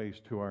many ways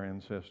to our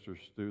ancestors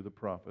through the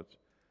prophets.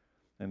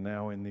 And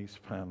now in these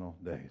final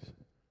days,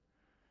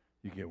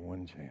 you get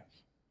one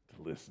chance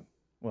to listen.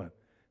 What?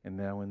 And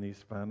now in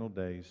these final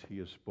days, He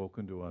has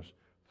spoken to us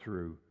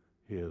through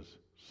His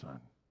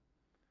Son.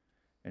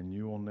 And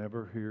you will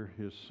never hear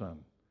His Son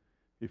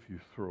if you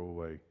throw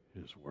away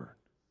His Word.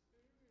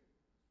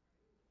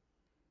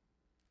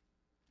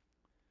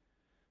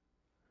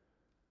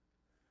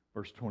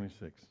 Verse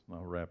 26, and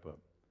I'll wrap up.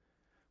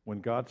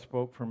 When God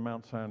spoke from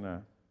Mount Sinai,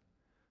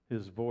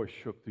 His voice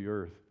shook the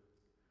earth.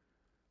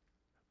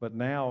 But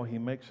now He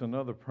makes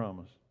another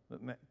promise.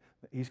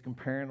 He's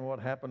comparing what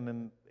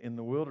happened in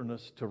the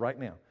wilderness to right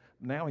now.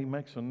 Now He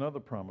makes another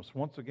promise.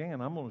 Once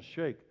again, I'm going to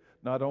shake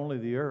not only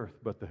the earth,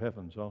 but the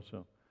heavens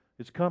also.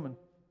 It's coming.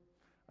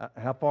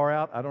 How far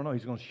out? I don't know.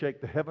 He's going to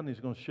shake the heaven.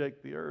 He's going to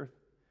shake the earth.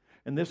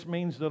 And this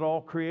means that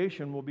all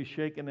creation will be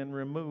shaken and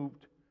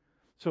removed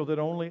so that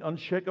only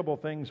unshakable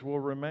things will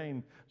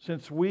remain.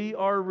 Since we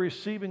are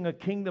receiving a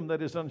kingdom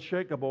that is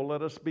unshakable,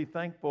 let us be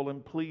thankful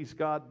and please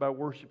God by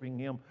worshiping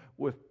Him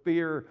with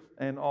fear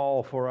and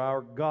awe, for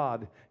our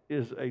God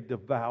is a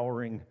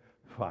devouring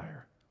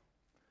fire.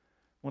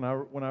 When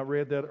I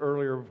read that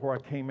earlier before I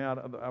came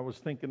out, I was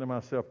thinking to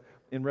myself,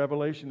 in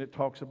Revelation it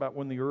talks about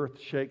when the earth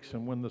shakes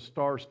and when the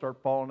stars start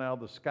falling out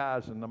of the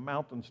skies and the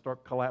mountains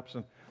start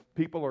collapsing.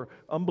 People are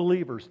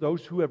unbelievers,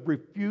 those who have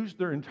refused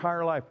their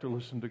entire life to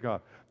listen to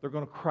God. They're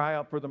going to cry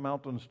out for the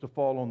mountains to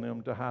fall on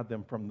them, to hide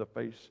them from the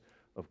face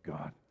of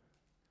God.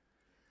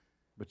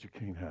 But you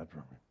can't hide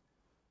from Him.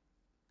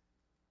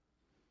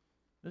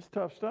 It's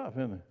tough stuff,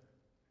 isn't it?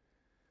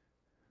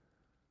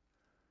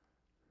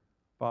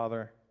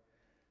 Father,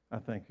 I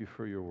thank You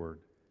for Your Word.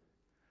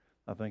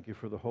 I thank You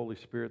for the Holy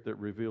Spirit that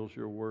reveals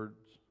Your words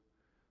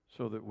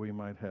so that we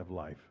might have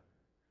life.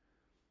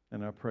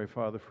 And I pray,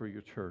 Father, for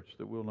Your church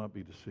that we'll not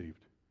be deceived,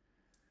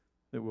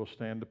 that we'll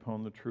stand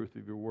upon the truth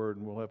of Your Word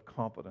and we'll have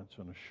confidence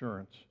and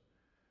assurance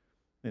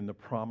in the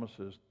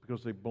promises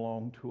because they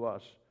belong to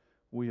us.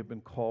 We have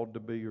been called to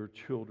be Your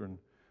children.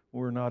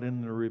 We're not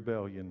in the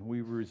rebellion.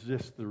 We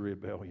resist the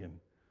rebellion.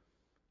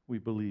 We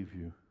believe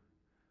You.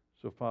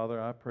 So,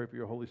 Father, I pray for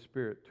Your Holy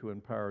Spirit to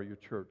empower Your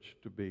church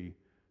to be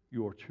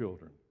Your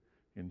children.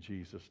 In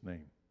Jesus'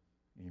 name,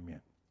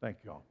 amen. Thank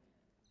you all.